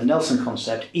 as in the Nelson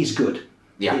concept, is good.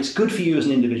 Yeah. It's good for you as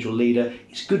an individual leader,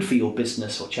 it's good for your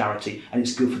business or charity, and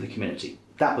it's good for the community.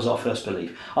 That was our first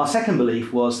belief. Our second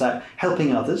belief was that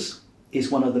helping others is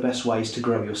one of the best ways to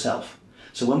grow yourself.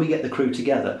 So when we get the crew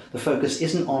together, the focus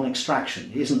isn't on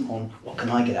extraction, it isn't on what can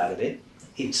I get out of it,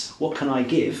 it's what can I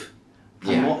give,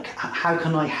 and how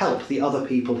can I help the other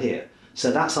people here. So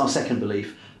that's our second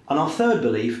belief. And our third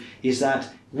belief is that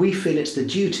we feel it's the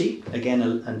duty, again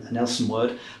a Nelson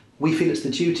word, we feel it's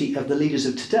the duty of the leaders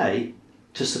of today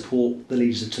to support the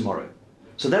leaders of tomorrow.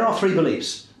 So there are three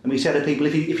beliefs. And we say to people,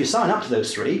 if you sign up to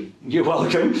those three, you're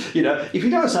welcome. If you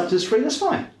don't sign up to those three, that's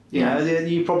fine.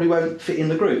 You probably won't fit in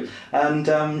the group. And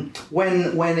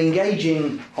when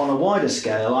engaging on a wider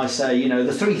scale, I say,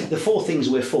 the four things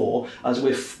we're for, as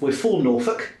we're for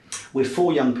Norfolk, we're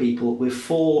for young people, we're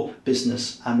for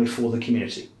business, and we're for the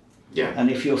community. Yeah.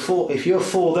 And if you're for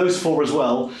those four as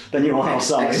well, then you're on our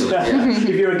side.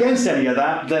 If you're against any of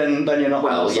that, then you're not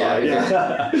on our side.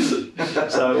 Yeah.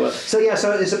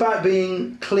 So it's about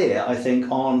being clear, I think,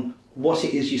 on what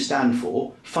it is you stand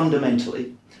for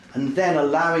fundamentally, and then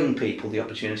allowing people the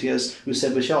opportunity, as we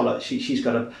said with Charlotte, she's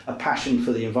got a passion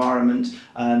for the environment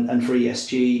and for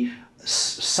ESG.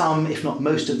 Some, if not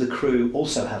most, of the crew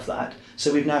also have that.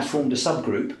 So we've now formed a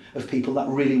subgroup of people that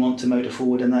really want to motor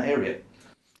forward in that area.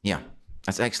 Yeah,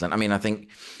 that's excellent. I mean, I think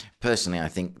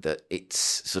that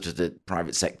it's sort of the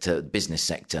private sector, business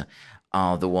sector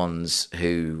are the ones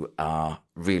who are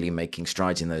really making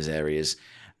strides in those areas,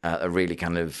 are really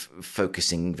kind of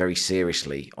focusing very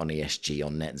seriously on ESG,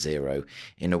 on net zero,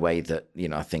 in a way that,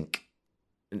 I think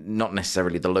not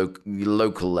necessarily the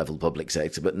local level public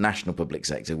sector, but national public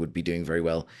sector would be doing very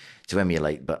well to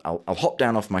emulate. But I'll hop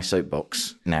down off my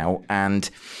soapbox now. And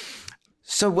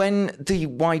so when the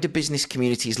wider business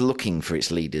community is looking for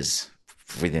its leaders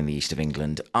within the east of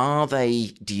England, are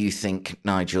they, do you think,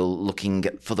 Nigel, looking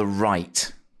for the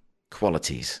right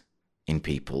qualities in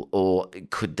people, or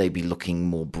could they be looking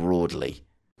more broadly?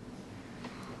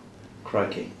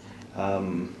 Crikey.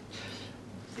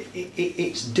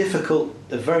 It's difficult,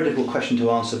 a very difficult question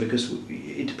to answer, because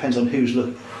it depends on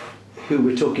who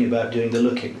we're talking about doing the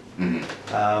looking.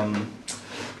 Mm-hmm.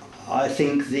 I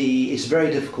think it's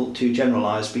very difficult to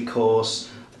generalise, because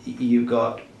you've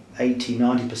got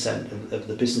 80-90% of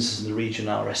the businesses in the region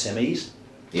are SMEs.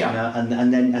 Yeah.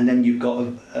 And then you've got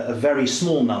a very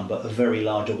small number of very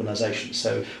large organisations.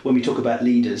 So when we talk about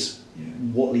leaders,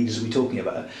 what leaders are we talking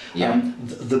about? Yeah.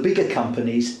 The bigger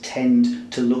companies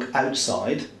tend to look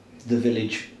outside the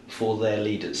village for their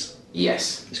leaders.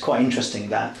 Yes. It's quite interesting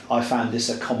that I found this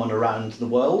a common around the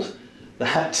world.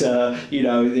 That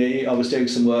I was doing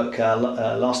some work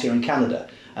last year in Canada,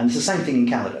 and it's the same thing in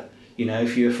Canada.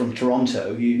 If you're from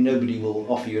Toronto, nobody will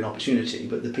offer you an opportunity,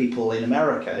 but the people in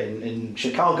America, in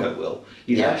Chicago, will.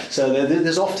 So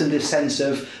there's often this sense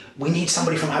of, we need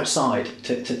somebody from outside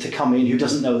to come in who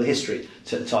doesn't know the history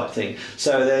type thing.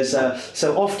 So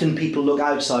so often people look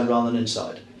outside rather than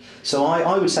inside. So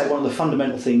I would say one of the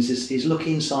fundamental things is look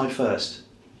inside first,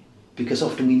 because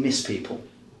often we miss people,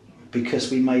 because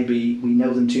we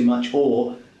know them too much,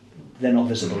 or they're not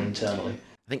visible internally.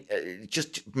 I think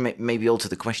just maybe alter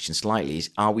the question slightly, is,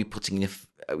 are we putting enough,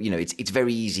 it's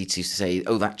very easy to say,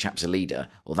 oh, that chap's a leader,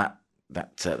 or that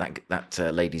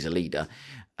lady's a leader,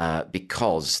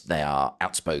 because they are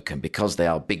outspoken, because they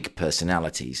are big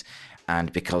personalities,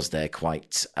 and because they're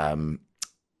quite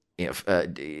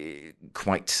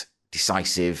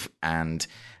decisive and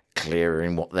clear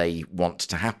in what they want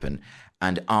to happen?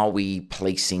 And are we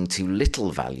placing too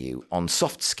little value on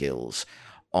soft skills,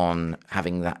 on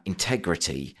having that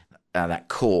integrity, that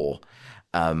core,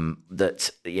 that,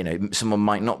 someone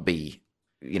might not be,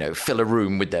 fill a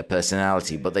room with their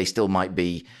personality, but they still might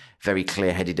be very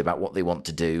clear-headed about what they want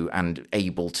to do and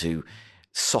able to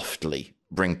softly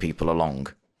bring people along.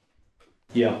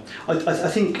 Yeah, I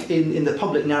think in the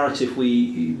public narrative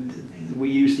we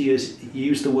use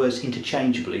the words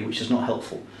interchangeably, which is not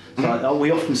helpful. So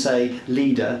we often say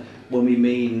leader when we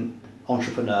mean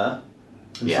entrepreneur,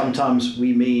 and sometimes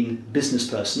we mean business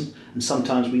person, and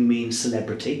sometimes we mean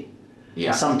celebrity,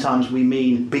 and sometimes we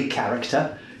mean big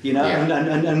character.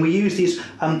 And we use these.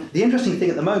 The interesting thing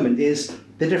at the moment is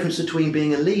the difference between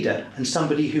being a leader and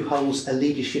somebody who holds a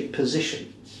leadership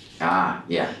position.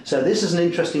 So this is an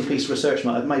interesting piece of research,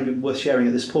 Mark, maybe worth sharing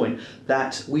at this point,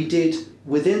 that we did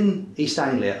within East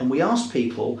Anglia, and we asked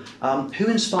people, who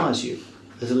inspires you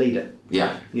as a leader?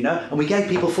 And we gave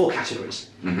people 4 categories.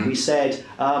 We said,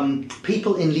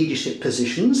 people in leadership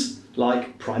positions,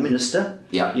 like Prime Minister,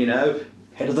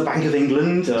 head of the Bank of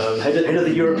England, head of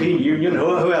the European Union,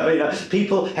 or whoever,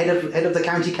 people, head of the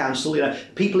county council,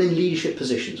 people in leadership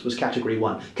positions was category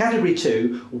 1. Category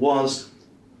 2 was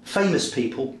famous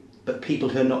people, but people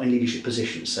who are not in leadership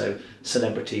positions, so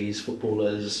celebrities,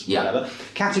 footballers, whatever.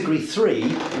 Category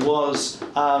 3 was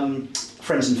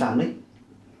friends and family,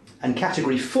 and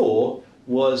category 4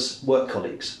 was work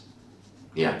colleagues.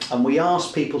 And we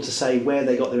asked people to say where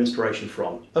they got their inspiration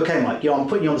from. Okay, Mike, I'm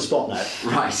putting you on the spot now.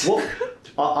 Right.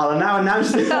 I'll now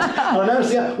announce it.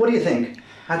 What do you think?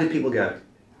 How did people go?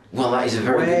 Well, that is a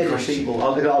very good question.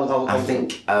 I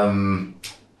think,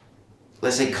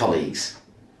 let's say colleagues.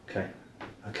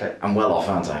 Okay. I'm well off,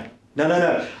 aren't I? No.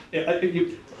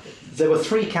 There were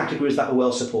 3 categories that were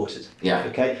well supported.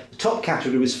 Okay. The top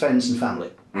category was friends and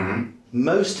family.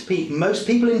 Most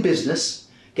people in business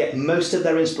get most of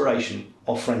their inspiration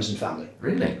off friends and family.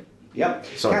 Really? Yep.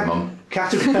 Sorry, Mum.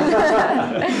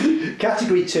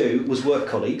 Category 2 was work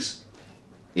colleagues.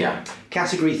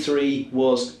 Category 3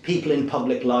 was people in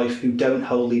public life who don't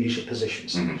hold leadership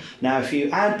positions. Now, if you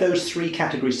add those 3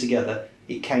 categories together,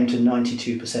 it came to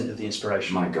 92% of the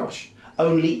inspiration. My gosh.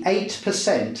 Only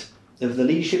 8% of the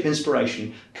leadership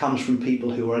inspiration comes from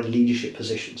people who are in leadership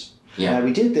positions. Now,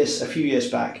 we did this a few years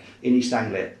back in East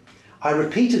Anglia. I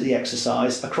repeated the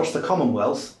exercise across the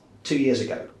Commonwealth 2 years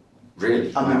ago.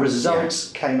 Really? And the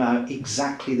results came out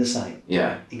exactly the same.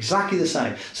 Exactly the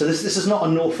same. So this is not a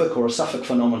Norfolk or a Suffolk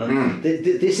phenomenon.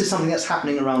 This is something that's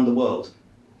happening around the world,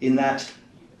 in that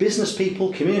business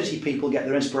people, community people get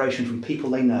their inspiration from people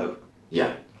they know.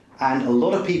 And a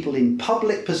lot of people in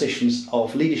public positions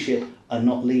of leadership are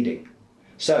not leading.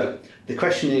 So the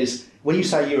question is, when you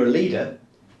say you're a leader,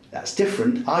 that's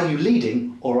different. Are you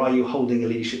leading or are you holding a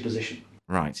leadership position?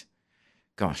 Right.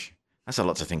 Gosh, that's a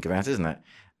lot to think about, isn't it?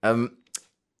 I've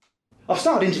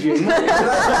started interviewing. Tables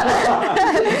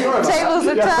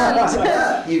are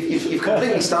turned. You've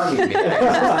completely started me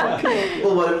there.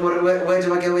 Well, where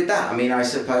do I go with that? I mean, I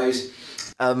suppose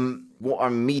what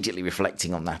I'm immediately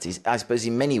reflecting on that is, I suppose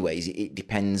in many ways it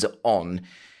depends on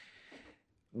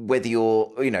whether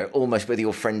you're, almost whether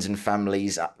your friends and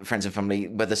family,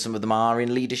 whether some of them are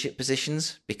in leadership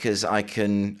positions, because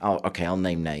I'll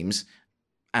name names.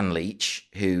 Anne Leach,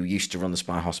 who used to run the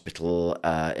Spire Hospital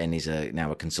and is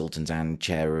now a consultant and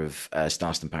chair of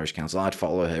Starston Parish Council. I'd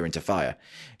follow her into fire.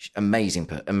 Amazing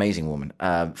woman,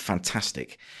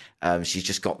 fantastic. She's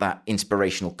just got that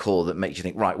inspirational core that makes you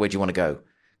think, right, where do you want to go?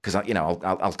 Because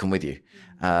I'll come with you.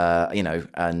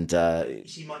 And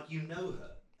see, Mike, you know her.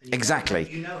 Exactly.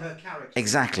 You know her character.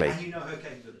 Exactly. And you know her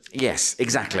capability. Yes,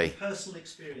 exactly. Personal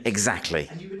experience. Exactly.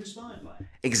 And you've been inspired by it.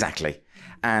 Exactly.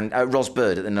 And Ros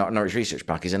Bird at the Norwich Research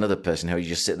Park is another person who you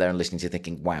just sit there and listen to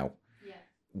thinking, wow,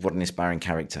 what an inspiring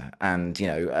character. And,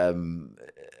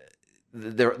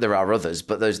 there are others,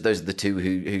 but those are the 2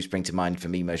 who spring to mind for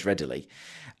me most readily.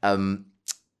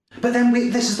 But then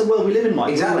this is the world we live in,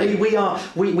 Mike. Exactly.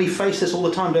 We face this all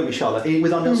the time, don't we, Charlotte?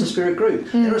 With our Nelson Spirit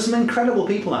group. There are some incredible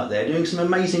people out there doing some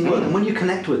amazing work. And when you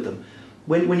connect with them,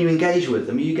 when you engage with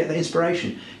them, you get that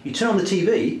inspiration. You turn on the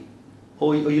TV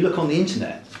or you look on the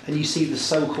internet and you see the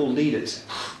so-called leaders.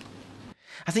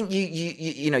 I think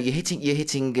you're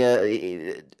hitting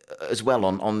as well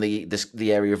on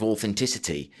the area of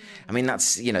authenticity. I mean,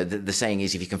 that's the saying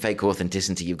is, if you can fake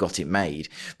authenticity, you've got it made.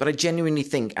 But I genuinely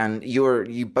think, and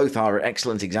you both are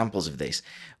excellent examples of this,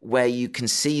 where you can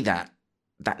see that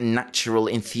natural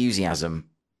enthusiasm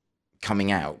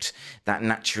coming out, that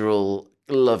natural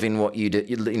loving what you do,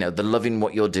 the loving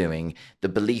what you're doing, the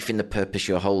belief in the purpose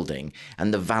you're holding,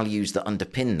 and the values that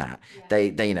underpin that.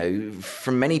 They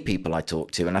from many people I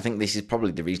talk to, and I think this is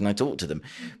probably the reason I talk to them,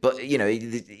 but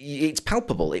it's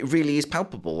palpable. It really is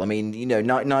palpable. I mean,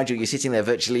 Nigel, you're sitting there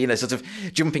virtually, sort of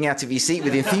jumping out of your seat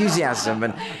with enthusiasm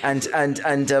and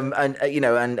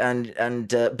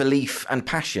belief and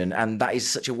passion, and that is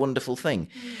such a wonderful thing.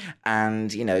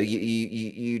 And you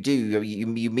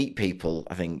meet people,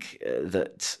 I think,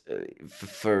 that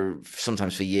for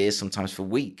sometimes for years, sometimes for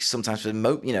weeks, sometimes for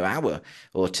hour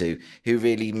or two, who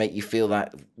really make you feel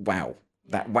that wow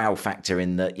factor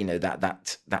in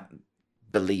that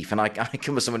belief. And I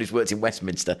come as someone who's worked in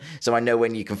Westminster, so I know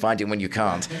when you can find it and when you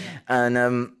can't.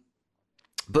 And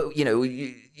but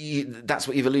that's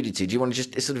what you've alluded to. Do you want to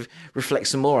just sort of reflect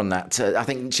some more on that? I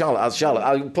think Charlotte,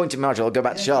 I'll point to Marjorie. I'll go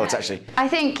back to Charlotte actually. I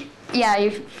think,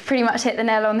 you've pretty much hit the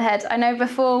nail on the head. I know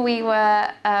before we were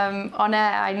on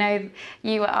air, I know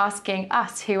you were asking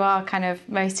us who our kind of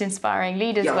most inspiring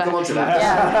leaders were. Yeah, come on to that.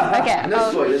 Yeah, okay.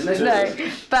 No spoilers.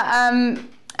 But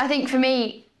I think for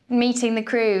me, meeting the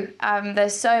crew,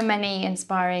 there's so many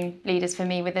inspiring leaders for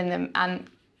me within them, and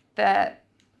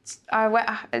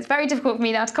it's very difficult for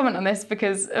me now to comment on this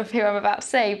because of who I'm about to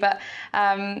say, but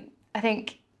I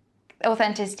think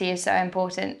authenticity is so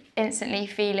important. Instantly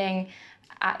feeling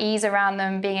at ease around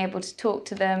them, being able to talk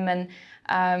to them, and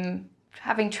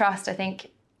having trust. I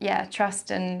think,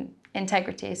 trust and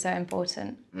integrity is so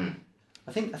important.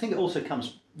 I think it also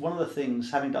comes, one of the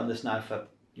things, having done this now for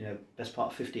best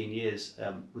part of 15 years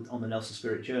on the Nelson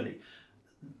Spirit journey,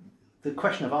 the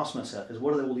question I've asked myself is,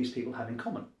 what do all these people have in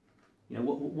common?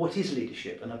 What is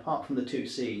leadership? And apart from the two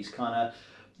C's, kind of,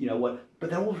 but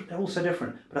they're all so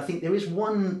different. But I think there is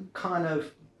one kind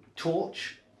of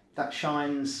torch that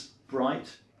shines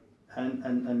bright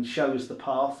and shows the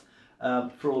path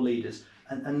for all leaders,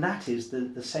 and that is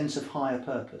the sense of higher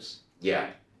purpose. Yeah.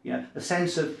 The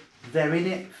sense of they're in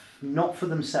it not for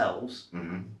themselves,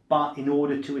 but in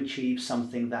order to achieve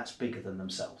something that's bigger than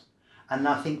themselves. And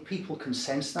I think people can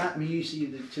sense that. I mean, you see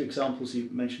the two examples you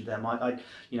mentioned there, Mike.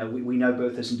 We know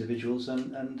both as individuals,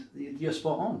 and you're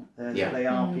spot on. They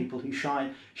are people who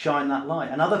shine that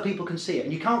light, and other people can see it,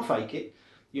 and you can't fake it.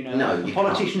 No,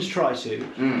 politicians try to,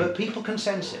 but people can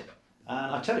sense it.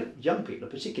 And I tell you, young people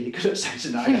are particularly good at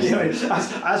sensing that.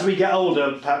 As we get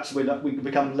older, perhaps we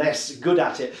become less good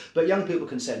at it, but young people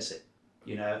can sense it.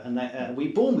 And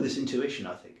we're born with this intuition,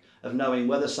 I think, of knowing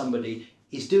whether somebody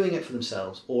is doing it for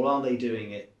themselves, or are they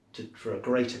doing it for a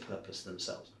greater purpose than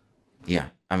themselves? Yeah,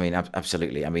 I mean,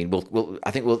 absolutely. I mean,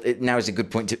 I think now is a good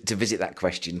point to visit that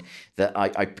question that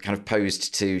I kind of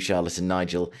posed to Charlotte and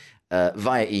Nigel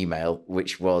via email,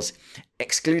 which was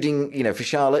excluding, for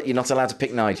Charlotte, you're not allowed to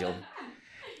pick Nigel,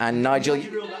 and Nigel,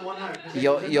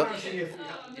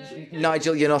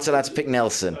 Nigel, you're not allowed to pick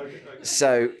Nelson. Okay.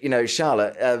 So,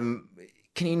 Charlotte,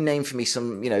 can you name for me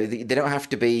some? They don't have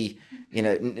to be,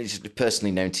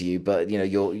 personally known to you, but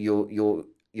you're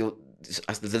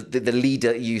the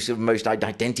leader you sort of most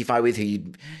identify with, who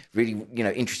you really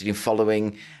interested in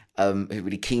following, who are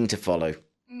really keen to follow.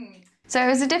 So it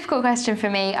was a difficult question for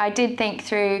me. I did think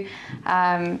through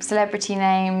celebrity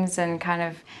names and kind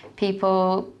of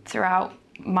people throughout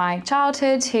my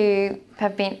childhood who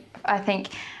have been, I think,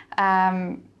 who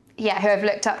I've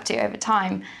looked up to over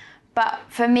time. But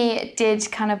for me, it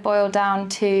did kind of boil down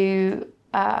to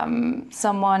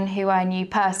someone who I knew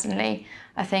personally.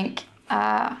 I think,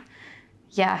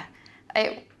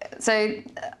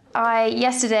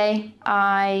 yesterday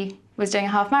I was doing a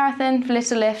half marathon for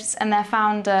Little Lifts, and their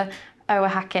founder, Owa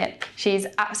Hackett, she's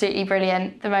absolutely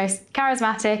brilliant, the most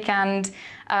charismatic and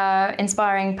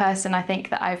inspiring person I think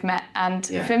that I've met. And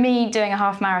for me, doing a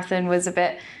half marathon was a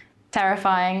bit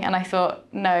terrifying, and I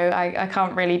thought, no, I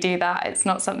can't really do that. It's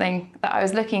not something that I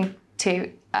was looking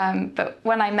to. But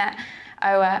when I met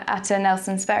Owa at a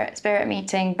Nelson Spirit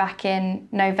meeting back in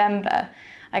November,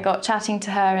 I got chatting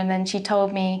to her, and then she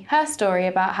told me her story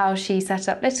about how she set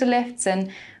up Little Lifts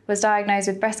and was diagnosed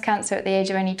with breast cancer at the age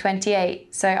of only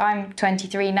 28. So I'm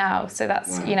 23 now, so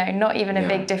that's not even a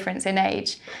big difference in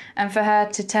age. And for her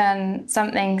to turn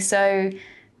something so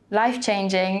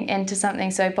life-changing into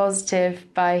something so positive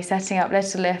by setting up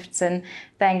Little Lifts, and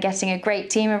then getting a great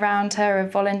team around her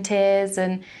of volunteers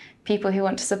and people who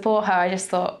want to support her, I just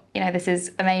thought, this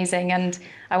is amazing, and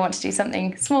I want to do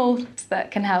something small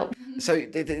that can help. So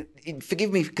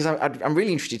forgive me, because I'm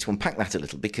really interested to unpack that a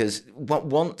little, because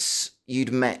once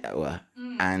you'd met Owa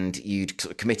and you'd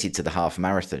sort of committed to the half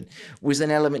marathon, was there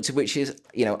an element to which is,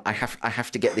 I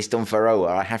have to get this done for Owa,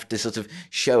 I have to sort of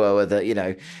show Owa that,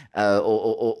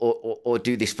 or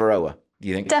do this for Owa?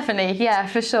 you think? Definitely, yeah,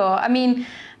 for sure. I mean,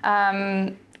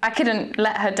 I couldn't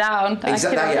let her down.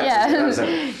 Exactly.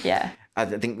 Yeah. Yeah. I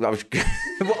think what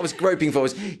I was groping for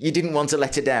was you didn't want to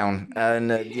let her down, and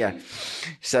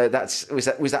so was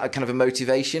that a kind of a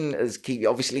motivation as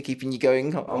obviously keeping you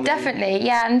going on Definitely,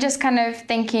 yeah, and just kind of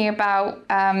thinking about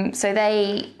so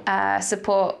they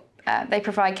support. They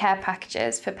provide care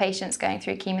packages for patients going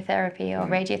through chemotherapy or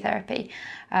radiotherapy.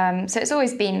 So it's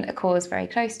always been a cause very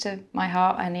close to my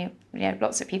heart. I knew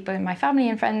lots of people in my family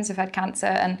and friends have had cancer,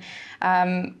 and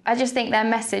I just think their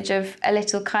message of a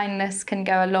little kindness can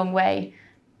go a long way.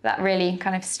 That really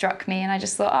kind of struck me, and I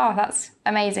just thought, oh, that's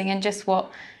amazing, and just what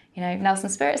Nelson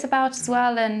Spirit's about as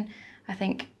well. And I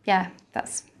think, yeah,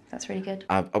 that's really good.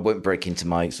 I won't break into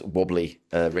my sort of wobbly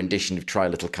rendition of "Try a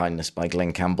Little Kindness" by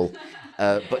Glenn Campbell.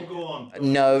 But go on.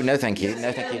 No, thank you.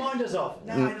 No, thank you. Remind us of.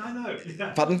 No, I know.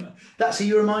 Pardon? That's who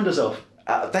you remind us of.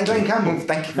 Thank Glenn you. Campbell.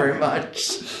 Thank you very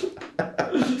much.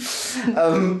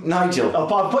 Nigel. Oh,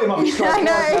 but I've put him on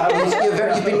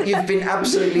strike. You've been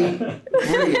absolutely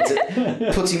brilliant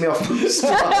at putting me off my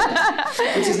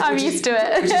stride. I'm used to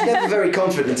it. Which is never very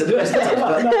confident at the best of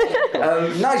times.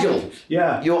 But Nigel,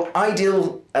 Yeah. your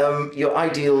ideal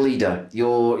leader,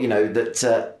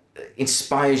 that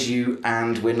inspires you,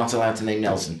 and we're not allowed to name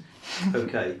Nelson.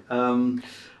 Okay.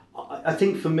 I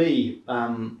think for me,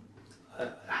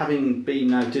 having been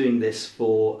now doing this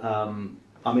for,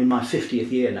 I'm in my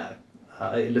 50th year now.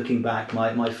 Looking back,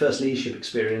 my first leadership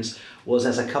experience was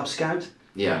as a Cub Scout.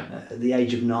 Yeah. At the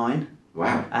age of 9.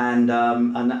 Wow.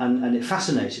 And it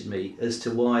fascinated me as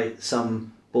to why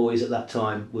some boys at that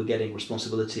time were getting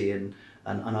responsibility, and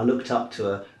I looked up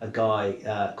to a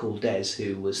guy called Des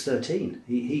who was 13.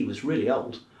 He was really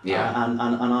old. Yeah. And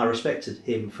I respected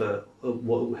him for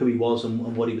who he was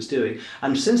and what he was doing.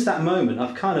 And since that moment,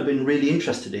 I've kind of been really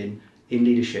interested in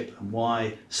leadership and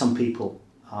why some people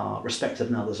are respected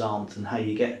and others aren't, and how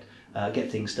you get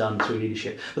things done through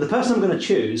leadership. But the person I'm going to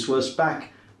choose was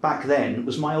back then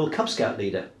was my old Cub Scout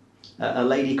leader, a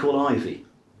lady called Ivy.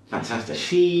 Fantastic.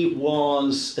 She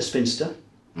was a spinster.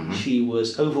 Mm-hmm. She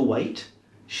was overweight.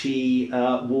 She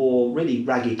wore really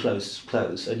raggy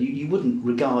clothes, and you wouldn't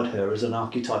regard her as an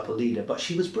archetypal leader, but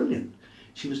she was brilliant.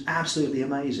 She was absolutely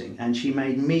amazing, and she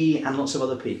made me and lots of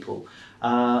other people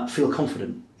feel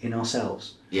confident in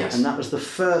ourselves. Yes. And that was the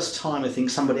first time I think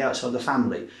somebody outside the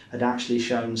family had actually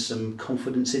shown some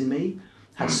confidence in me,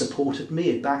 had supported me,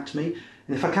 had backed me.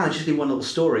 And if I can, just give one little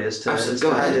story as to how this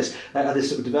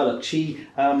sort of developed.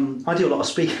 I do a lot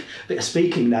of bit of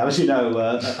speaking now, as you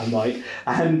know, Mike.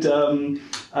 And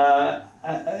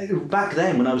back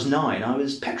then, when I was 9, I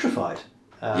was petrified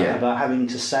about having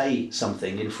to say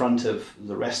something in front of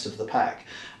the rest of the pack.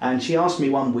 And she asked me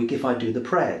one week if I'd do the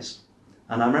prayers.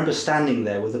 And I remember standing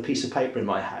there with a piece of paper in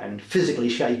my hand, physically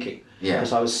shaking,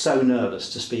 because I was so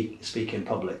nervous to speak in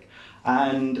public.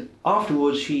 And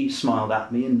afterwards, she smiled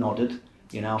at me and nodded,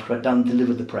 after I'd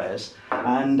delivered the prayers.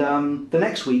 And the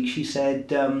next week she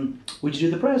said, would you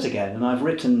do the prayers again? And I've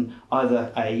written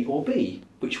either A or B.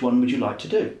 Which one would you like to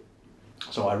do?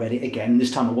 So I read it again.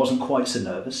 This time I wasn't quite so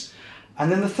nervous. And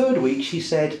then the third week she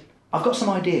said, I've got some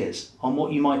ideas on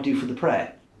what you might do for the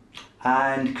prayer.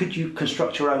 And could you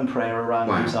construct your own prayer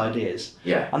around these ideas?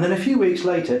 Yeah. And then a few weeks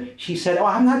later she said,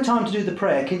 I haven't had time to do the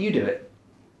prayer. Can you do it?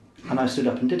 And I stood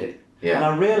up and did it. Yeah. And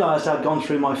I realised I'd gone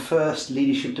through my first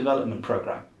leadership development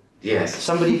programme. Yes.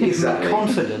 Somebody gave me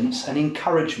confidence and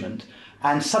encouragement,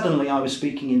 and suddenly I was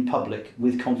speaking in public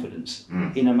with confidence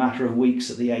in a matter of weeks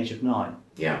at the age of 9.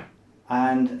 Yeah.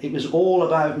 And it was all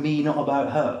about me, not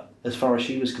about her, as far as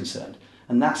she was concerned.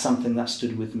 And that's something that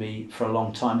stood with me for a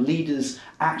long time. Leaders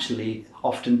actually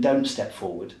often don't step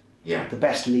forward. Yeah. The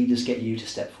best leaders get you to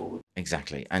step forward.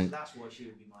 Exactly. And that's why she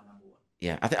would be my number one.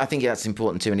 Yeah, I think that's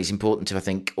important too, and it's important to, I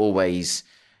think, always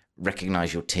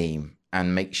recognise your team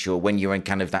and make sure when you're in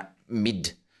kind of that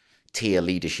mid-tier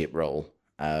leadership role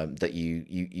that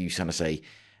you kind of say,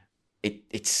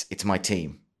 it's my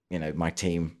team. My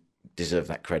team deserve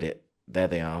that credit. There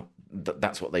they are.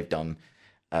 That's what they've done.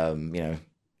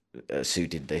 Sue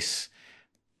did this,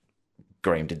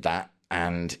 Graham did that,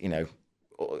 and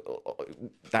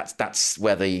that's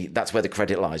where the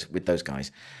credit lies with those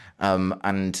guys.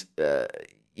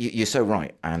 You're so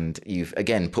right, and you've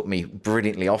again put me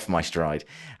brilliantly off my stride.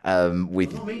 With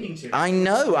I'm not meaning to. I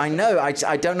know.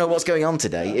 I don't know what's going on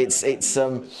today. It's.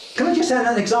 Can I just say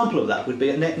an example of that would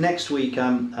be next week?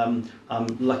 I'm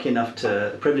lucky enough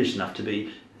privileged enough to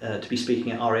be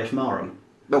speaking at RAF Marham.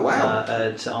 Oh,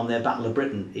 wow. On their Battle of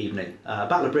Britain evening.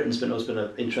 Battle of Britain's always been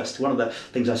of interest. One of the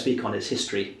things I speak on is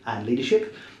history and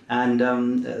leadership. and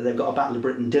they've got a Battle of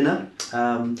Britain dinner,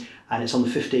 and it's on the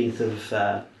 15th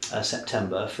of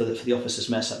September for the officers'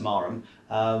 mess at Marham.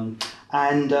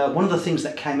 And one of the things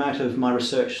that came out of my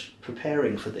research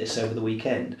preparing for this over the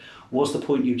weekend was the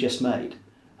point you just made.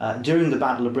 During the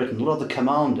Battle of Britain, a lot of the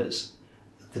commanders,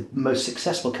 the most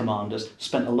successful commanders,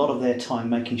 spent a lot of their time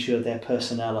making sure their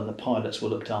personnel and the pilots were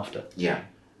looked after. Yeah.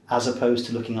 As opposed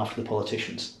to looking after the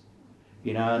politicians.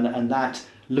 You know, and that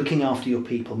looking after your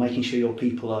people, making sure your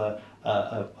people are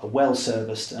well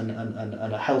serviced and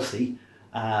are healthy,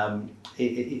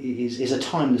 is a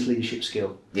timeless leadership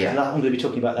skill. Yeah. And I'm going to be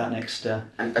talking about that next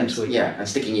week. Yeah, and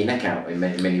sticking your neck out in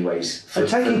many ways. And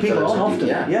taking people on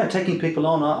often. Taking people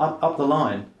on up the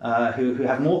line who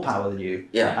have more power than you.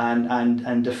 Yeah.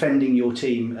 And defending your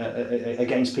team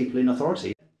against people in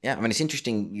authority. Yeah, I mean, it's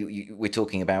interesting we're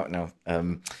talking about now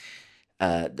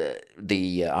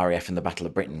the RAF and the Battle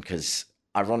of Britain, because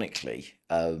ironically,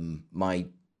 my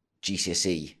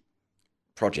GCSE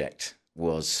project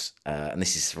was, and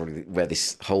this is probably where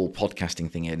this whole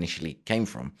podcasting thing initially came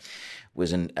from,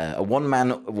 was a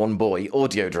one-man, one-boy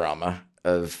audio drama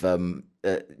of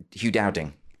Hugh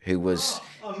Dowding, who was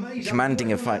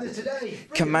commanding a fight.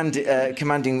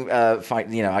 Commanding fight.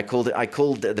 You know, I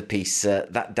called the piece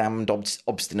 "That Damned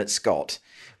Obstinate Scot,"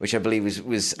 which I believe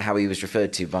was how he was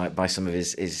referred to by some of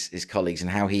his colleagues,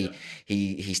 and how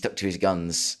he stuck to his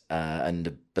guns and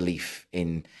a belief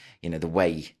in, you know, the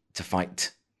way to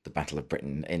fight the Battle of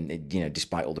Britain, and, you know,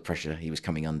 despite all the pressure he was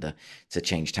coming under to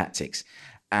change tactics.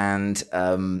 And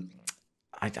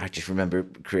I just remember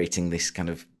creating this kind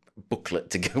of booklet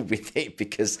to go with it,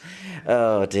 because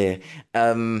oh dear,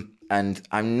 and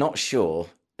I'm not sure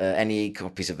any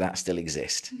copies of that still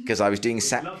exist, because I was doing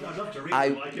I'd love to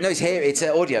read it. no, it's here. It's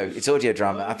audio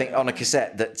drama. I think on a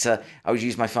cassette that I would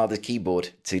use my father's keyboard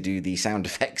to do the sound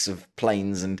effects of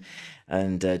planes and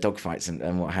dogfights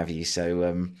and what have you.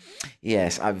 So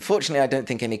yes, unfortunately, I don't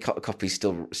think any copies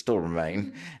still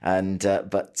remain, and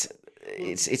but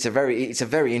it's a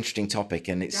very interesting topic,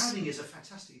 and it's. Dowding is a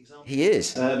fantastic example. He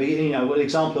is. You know, an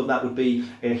example of that would be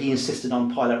he insisted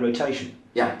on pilot rotation.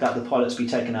 Yeah. That the pilots be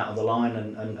taken out of the line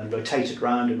and rotated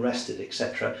round and rested,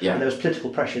 etc. Yeah. And there was political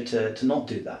pressure to not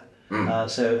do that.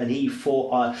 And he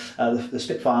fought the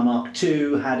Spitfire Mark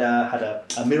II had a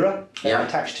mirror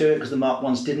attached to it, because the Mark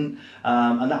I's didn't,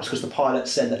 and that was because the pilot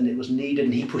said that it was needed,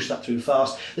 and he pushed that through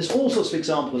fast. There's all sorts of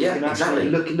examples of him actually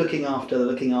looking after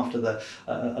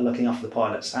the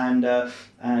pilots, and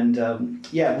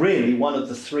really one of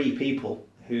the three people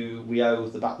who we owe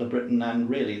the Battle of Britain and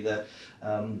really the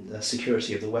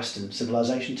security of the Western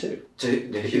civilization to.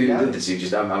 I'm going to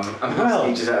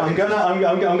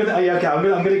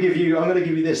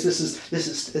give you this. This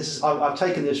is. I've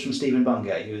taken this from Stephen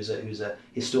Bungay, who's a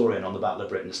historian on the Battle of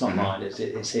Britain. It's not mine.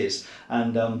 It's his,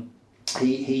 and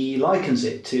he likens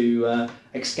it to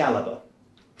Excalibur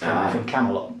from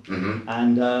Camelot,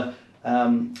 and.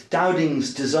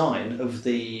 Dowding's design of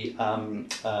the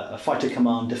fighter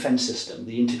command defence system,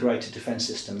 the integrated defence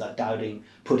system that Dowding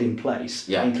put in place,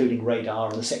 including radar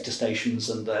and the sector stations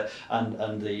and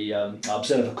the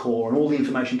observer corps and all the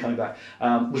information coming back,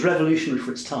 was revolutionary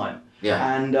for its time.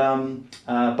 And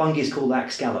Bungay's called that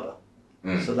Excalibur.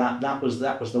 So that was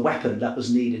the weapon that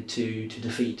was needed to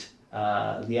defeat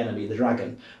the enemy, the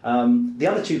dragon. The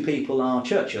other two people are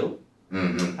Churchill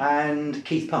and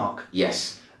Keith Park.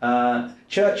 Yes.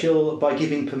 Churchill, by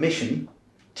giving permission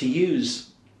to use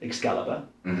Excalibur,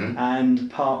 and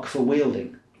Park for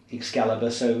wielding Excalibur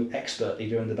so expertly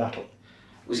during the battle.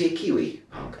 Was he a Kiwi,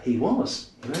 Park? He was.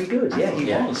 Very good. Yeah, he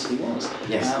was.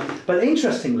 Yes. But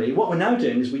interestingly, what we're now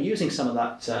doing is we're using some of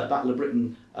that Battle of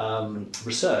Britain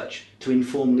research to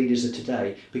inform leaders of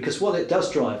today, because what it does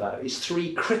drive out is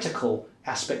three critical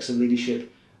aspects of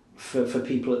leadership for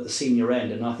people at the senior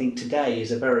end, and I think today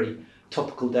is a very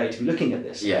topical day to be looking at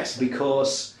this. Yes.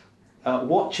 Because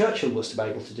what Churchill was to be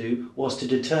able to do was to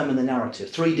determine the narrative.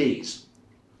 3 Ds.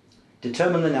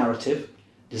 Determine the narrative,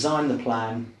 design the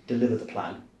plan, deliver the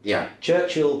plan. Yeah.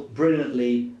 Churchill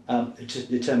brilliantly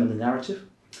determined the narrative.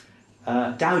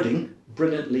 Dowding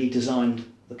brilliantly designed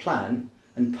the plan,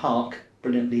 and Park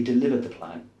brilliantly delivered the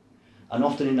plan. And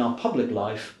often in our public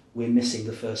life, we're missing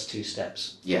the first two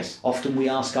steps. Yes. Often we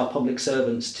ask our public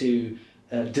servants to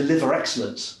deliver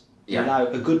excellence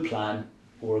without a good plan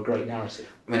or a great narrative.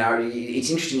 I mean, it's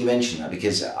interesting you mention that,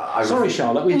 because Sorry,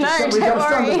 Charlotte, we just don't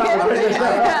worry.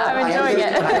 I'm enjoying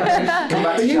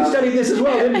it. You studied this as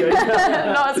well, didn't you?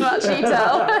 Not as much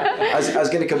detail. I was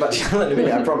going to come back to Charlotte in a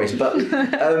minute, I promise. But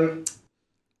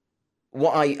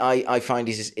what I find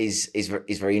is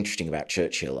very interesting about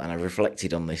Churchill, and I've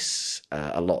reflected on this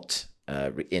a lot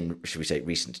in, should we say,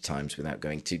 recent times, without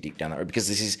going too deep down that road, because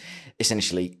this is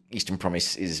essentially Eastern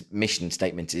Promise's mission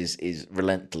statement is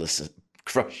relentless,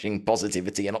 crushing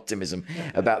positivity and optimism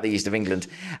about the East of England.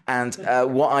 And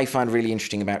what I find really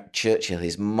interesting about Churchill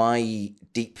is my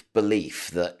deep belief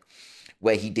that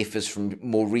where he differs from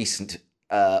more recent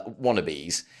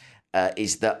wannabes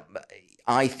is that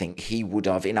I think he would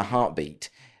have, in a heartbeat,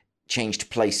 changed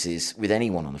places with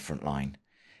anyone on the front line.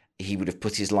 He would have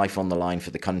put his life on the line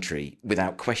for the country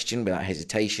without question, without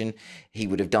hesitation. He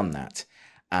would have done that.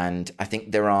 And I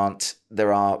think there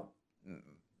are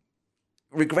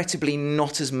regrettably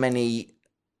not as many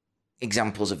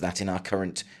examples of that in our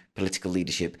current political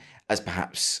leadership as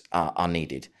perhaps are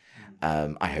needed.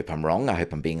 I hope I'm wrong. I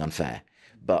hope I'm being unfair.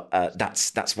 But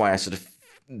that's why I sort of,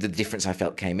 the difference I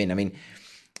felt came in. I mean,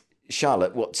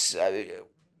 Charlotte,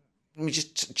 let me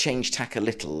just change tack a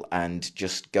little and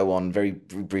just go on very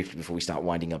briefly before we start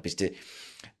winding up, is to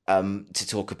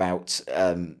talk about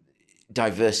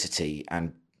diversity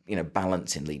and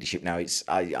balance in leadership. Now,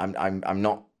 I'm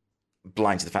not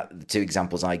blind to the fact that the two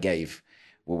examples I gave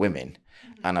were women,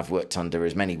 and I've worked under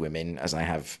as many women as I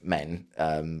have men,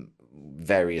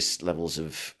 various levels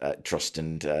of trust,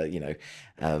 and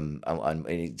and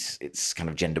it's kind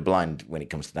of gender blind when it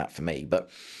comes to that for me. But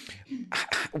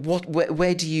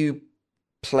where do you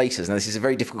place us? Now, this is a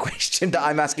very difficult question that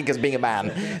I'm asking, because being a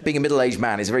man, being a middle-aged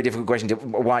man, is a very difficult question. A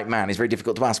white man is very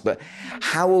difficult to ask. But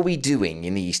how are we doing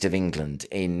in the East of England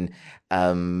in,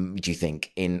 do you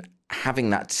think, in having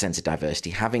that sense of diversity,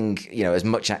 having as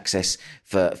much access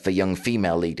for young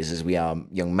female leaders as we are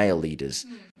young male leaders?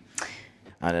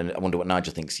 And I wonder what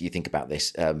Nigel thinks. You think about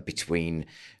this between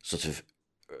sort of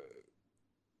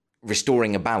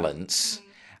restoring a balance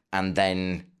and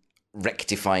then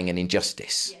rectifying an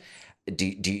injustice. Yes.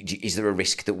 Is there a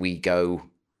risk that we go,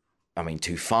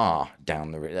 too far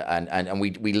down the and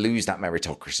we lose that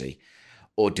meritocracy,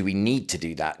 or do we need to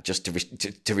do that just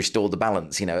to restore the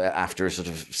balance? After a sort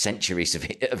of centuries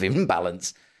of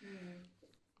imbalance.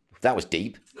 That was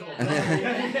deep. Cool.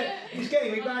 He's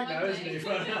getting me back now, isn't he?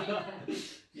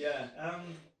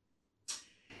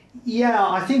 Yeah.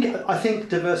 I think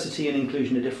diversity and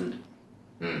inclusion are different,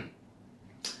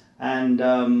 and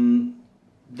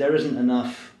there isn't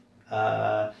enough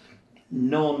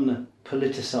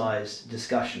non-politicised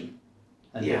discussion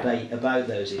and debate about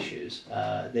those issues.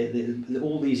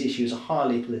 All these issues are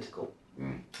highly political.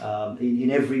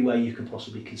 In every way you can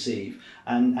possibly conceive,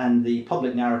 and the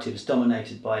public narrative is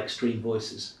dominated by extreme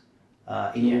voices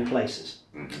in all places.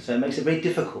 So it makes it very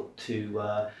difficult to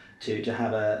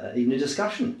have even a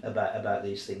discussion about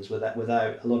these things without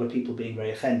a lot of people being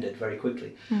very offended very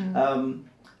quickly.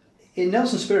 In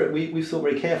Nelson Spirit, we've thought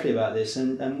very carefully about this,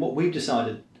 and what we've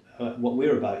decided, what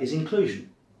we're about, is inclusion.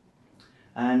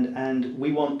 And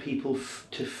we want people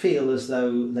to feel as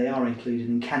though they are included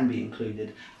and can be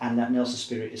included, and that Nelson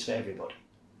Spirit is for everybody.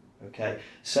 Okay,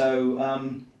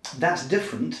 so that's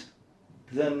different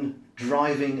than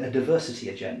driving a diversity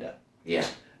agenda. Yeah.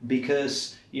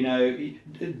 Because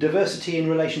diversity in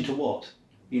relation to what?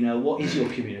 What is your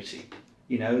community?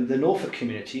 The Norfolk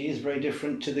community is very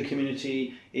different to the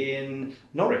community in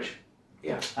Norwich.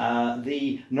 Yeah.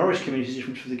 The Norwich community is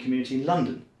different from the community in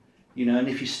London. And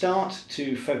if you start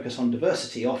to focus on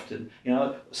diversity, often,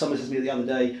 someone said to me the other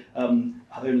day,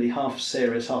 only half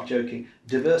serious, half joking,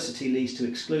 diversity leads to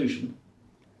exclusion,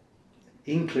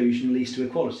 inclusion leads to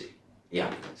equality.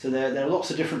 Yeah. So there are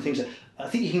lots of different things. I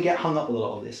think you can get hung up with a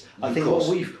lot of this. I think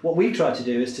what we've tried to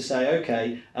do is to say,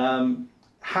 okay,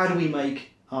 how do we make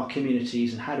our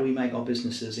communities and how do we make our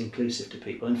businesses inclusive to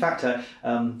people? In fact,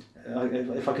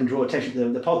 if I can draw attention to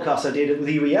the podcast I did with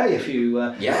UEA a few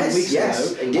weeks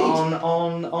ago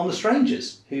on the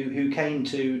strangers who came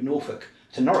to Norfolk,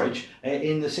 to Norwich,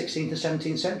 in the 16th and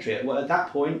 17th century. At that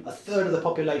point, a third of the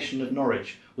population of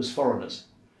Norwich was foreigners.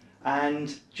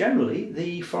 And generally,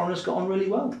 the foreigners got on really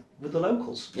well with the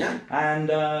locals. Yeah. And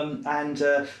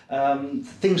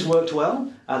things worked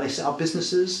well. They set up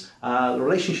businesses. The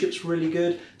relationships were really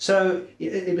good. So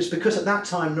it was because at that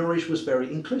time Norwich was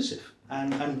very inclusive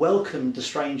and welcomed the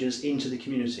strangers into the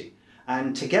community.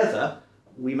 And together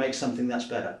we make something that's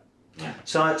better. Yeah.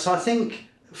 So I think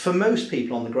for most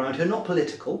people on the ground who are not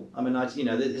political,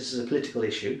 this is a political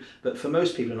issue, but for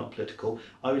most people who are not political,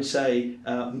 I would say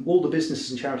all the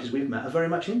businesses and charities we've met are very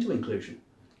much into inclusion.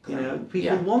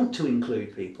 People want to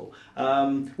include people.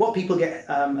 What people get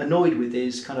annoyed with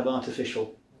is kind of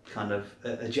artificial kind of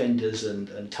agendas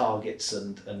and targets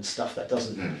and stuff that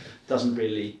doesn't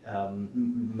really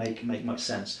make much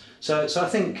sense. So I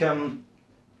think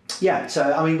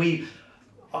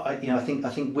I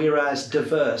think we're as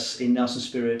diverse in Nelson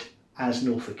Spirit as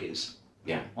Norfolk is.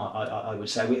 Yeah. I would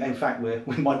say. In fact,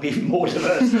 we might be even more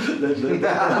diverse than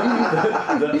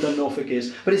Norfolk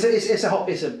is. But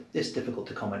it's difficult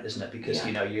to comment, isn't it? Because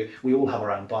we all have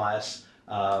our own bias.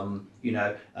 And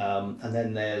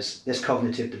then there's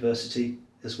cognitive diversity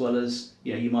as well as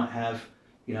you might have.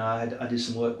 I did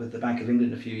some work with the Bank of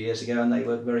England a few years ago, and they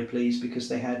were very pleased because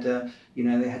they had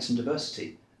they had some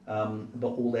diversity, but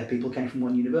all their people came from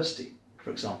one university,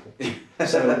 for example.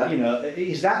 So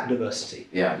is that diversity?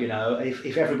 Yeah.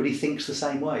 If everybody thinks the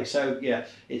same way. So yeah,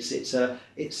 it's to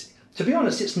be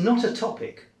honest, it's not a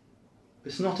topic.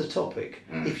 It's not a topic.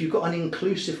 If you've got an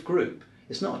inclusive group,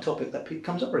 it's not a topic that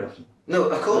comes up very often. No,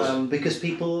 of course. Because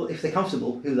people, if they're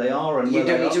comfortable who they are and you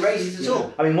don't need to raise it at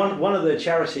all. I mean, one of the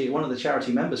charity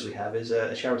members we have is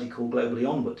a charity called Globally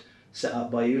Onward, set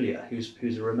up by Yulia, who's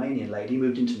a Romanian lady,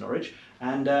 moved into Norwich,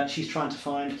 and she's trying to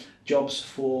find jobs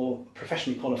for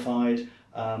professionally qualified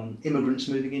immigrants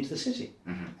moving into the city,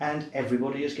 and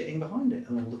everybody is getting behind it,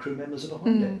 and all the crew members are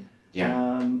behind it.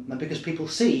 Yeah. And because people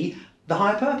see the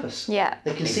higher purpose. Yeah.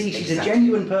 They can see she's a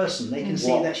genuine person. They can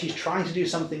see that she's trying to do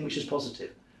something which is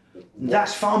positive.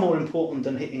 That's far more important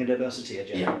than hitting a diversity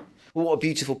agenda. Yeah. Well, what a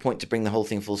beautiful point to bring the whole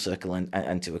thing full circle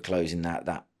and to a close in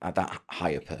that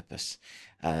higher purpose.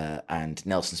 And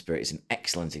Nelson Spirit is an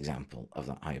excellent example of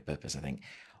that higher purpose, I think.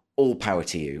 All power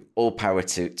to you. All power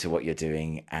to what you're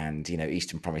doing. And,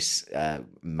 Eastern Promise,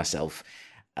 myself,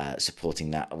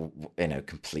 supporting that,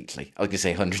 completely. I was going to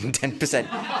say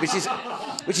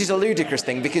 110%, which is a ludicrous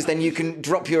thing, because then you can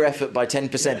drop your effort by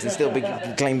 10% and still be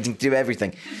claiming to do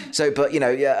everything. So, but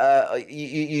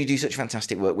you do such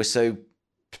fantastic work. We're so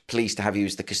pleased to have you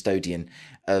as the custodian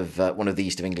of one of the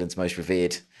East of England's most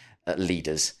revered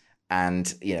leaders.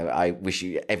 And I wish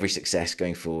you every success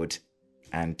going forward.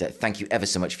 And thank you ever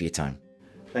so much for your time.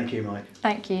 Thank you, Mike.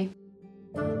 Thank you.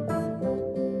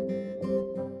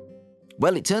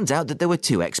 Well, it turns out that there were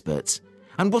two experts.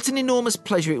 And what an enormous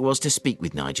pleasure it was to speak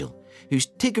with Nigel, whose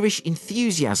Tiggerish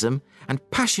enthusiasm and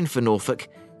passion for Norfolk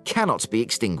cannot be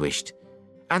extinguished.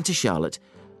 And to Charlotte,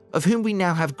 of whom we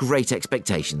now have great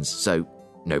expectations, so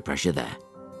no pressure there.